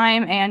your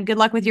time and good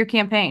luck with your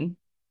campaign.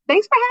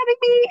 Thanks for having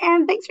me,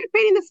 and thanks for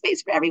creating the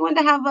space for everyone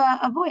to have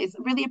a voice.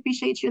 I really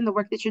appreciate you and the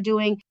work that you're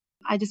doing.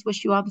 I just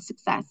wish you all the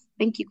success.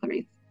 Thank you,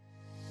 Clarice.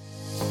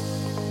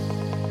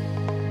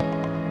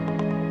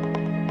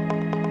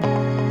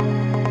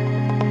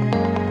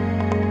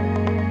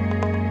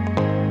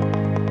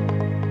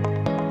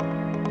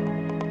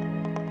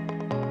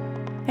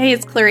 Hey,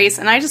 it's Clarice,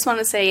 and I just want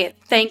to say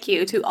thank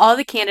you to all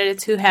the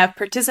candidates who have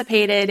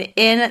participated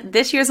in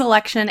this year's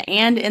election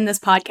and in this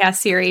podcast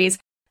series.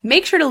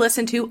 Make sure to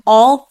listen to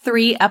all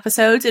 3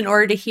 episodes in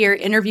order to hear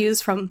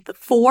interviews from the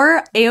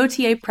 4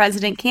 AOTA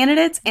president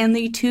candidates and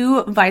the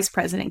 2 vice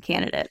president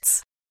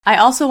candidates. I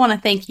also want to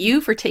thank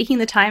you for taking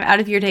the time out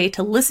of your day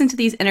to listen to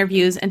these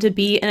interviews and to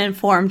be an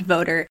informed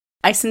voter.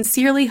 I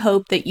sincerely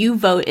hope that you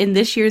vote in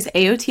this year's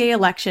AOTA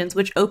elections,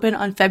 which open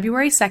on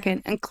February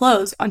 2nd and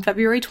close on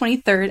February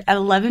 23rd at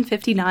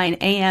 11:59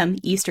 a.m.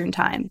 Eastern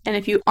Time. And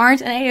if you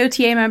aren't an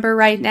AOTA member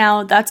right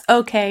now, that's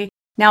okay.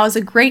 Now is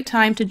a great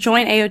time to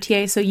join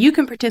AOTA so you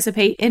can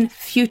participate in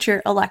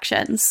future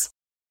elections.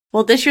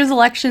 Well, this year's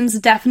elections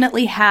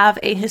definitely have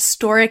a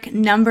historic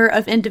number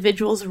of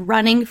individuals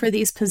running for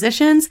these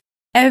positions.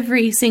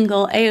 Every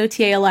single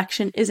AOTA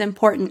election is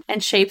important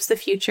and shapes the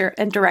future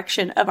and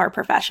direction of our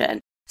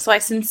profession. So I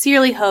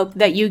sincerely hope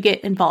that you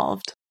get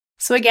involved.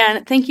 So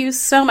again, thank you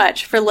so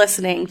much for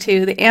listening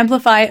to the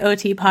Amplify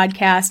OT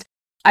podcast.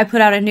 I put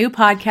out a new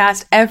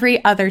podcast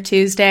every other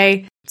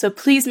Tuesday, so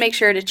please make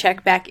sure to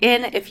check back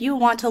in if you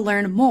want to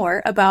learn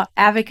more about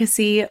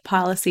advocacy,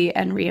 policy,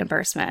 and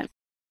reimbursement.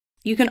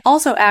 You can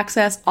also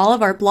access all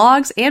of our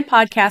blogs and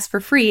podcasts for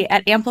free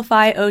at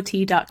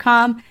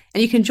amplifyot.com,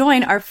 and you can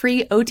join our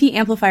free OT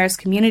Amplifiers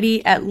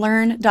community at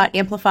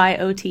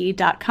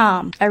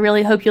learn.amplifyot.com. I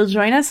really hope you'll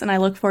join us, and I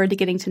look forward to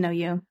getting to know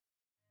you.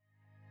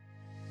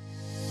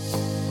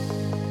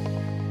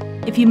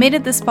 If you made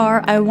it this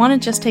far, I want to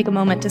just take a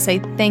moment to say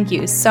thank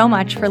you so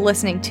much for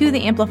listening to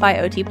the Amplify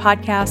OT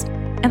podcast,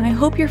 and I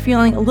hope you're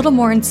feeling a little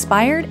more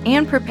inspired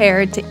and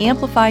prepared to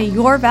amplify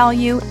your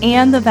value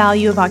and the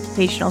value of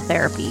occupational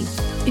therapy.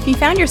 If you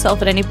found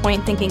yourself at any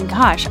point thinking,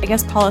 gosh, I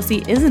guess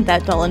policy isn't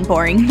that dull and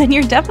boring, then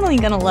you're definitely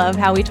going to love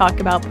how we talk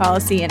about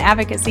policy and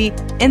advocacy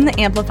in the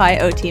Amplify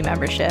OT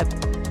membership.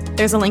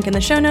 There's a link in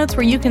the show notes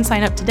where you can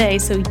sign up today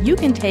so you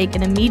can take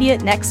an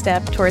immediate next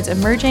step towards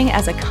emerging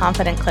as a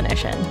confident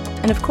clinician.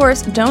 And of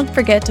course, don't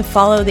forget to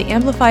follow the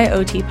Amplify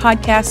OT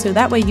podcast so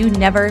that way you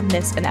never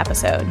miss an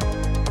episode.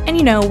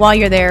 And while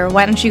you're there,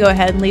 why don't you go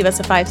ahead and leave us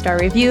a 5-star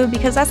review,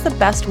 because that's the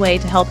best way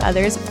to help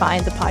others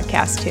find the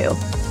podcast too.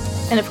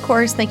 And of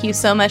course, thank you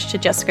so much to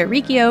Jessica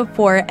Riccio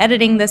for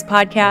editing this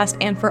podcast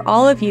and for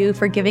all of you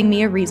for giving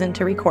me a reason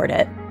to record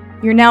it.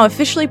 You're now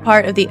officially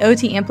part of the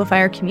OT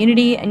Amplifier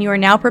community, and you are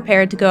now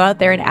prepared to go out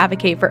there and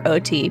advocate for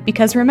OT,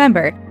 because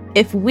remember,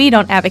 if we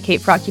don't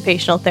advocate for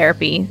occupational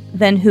therapy,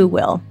 then who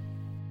will?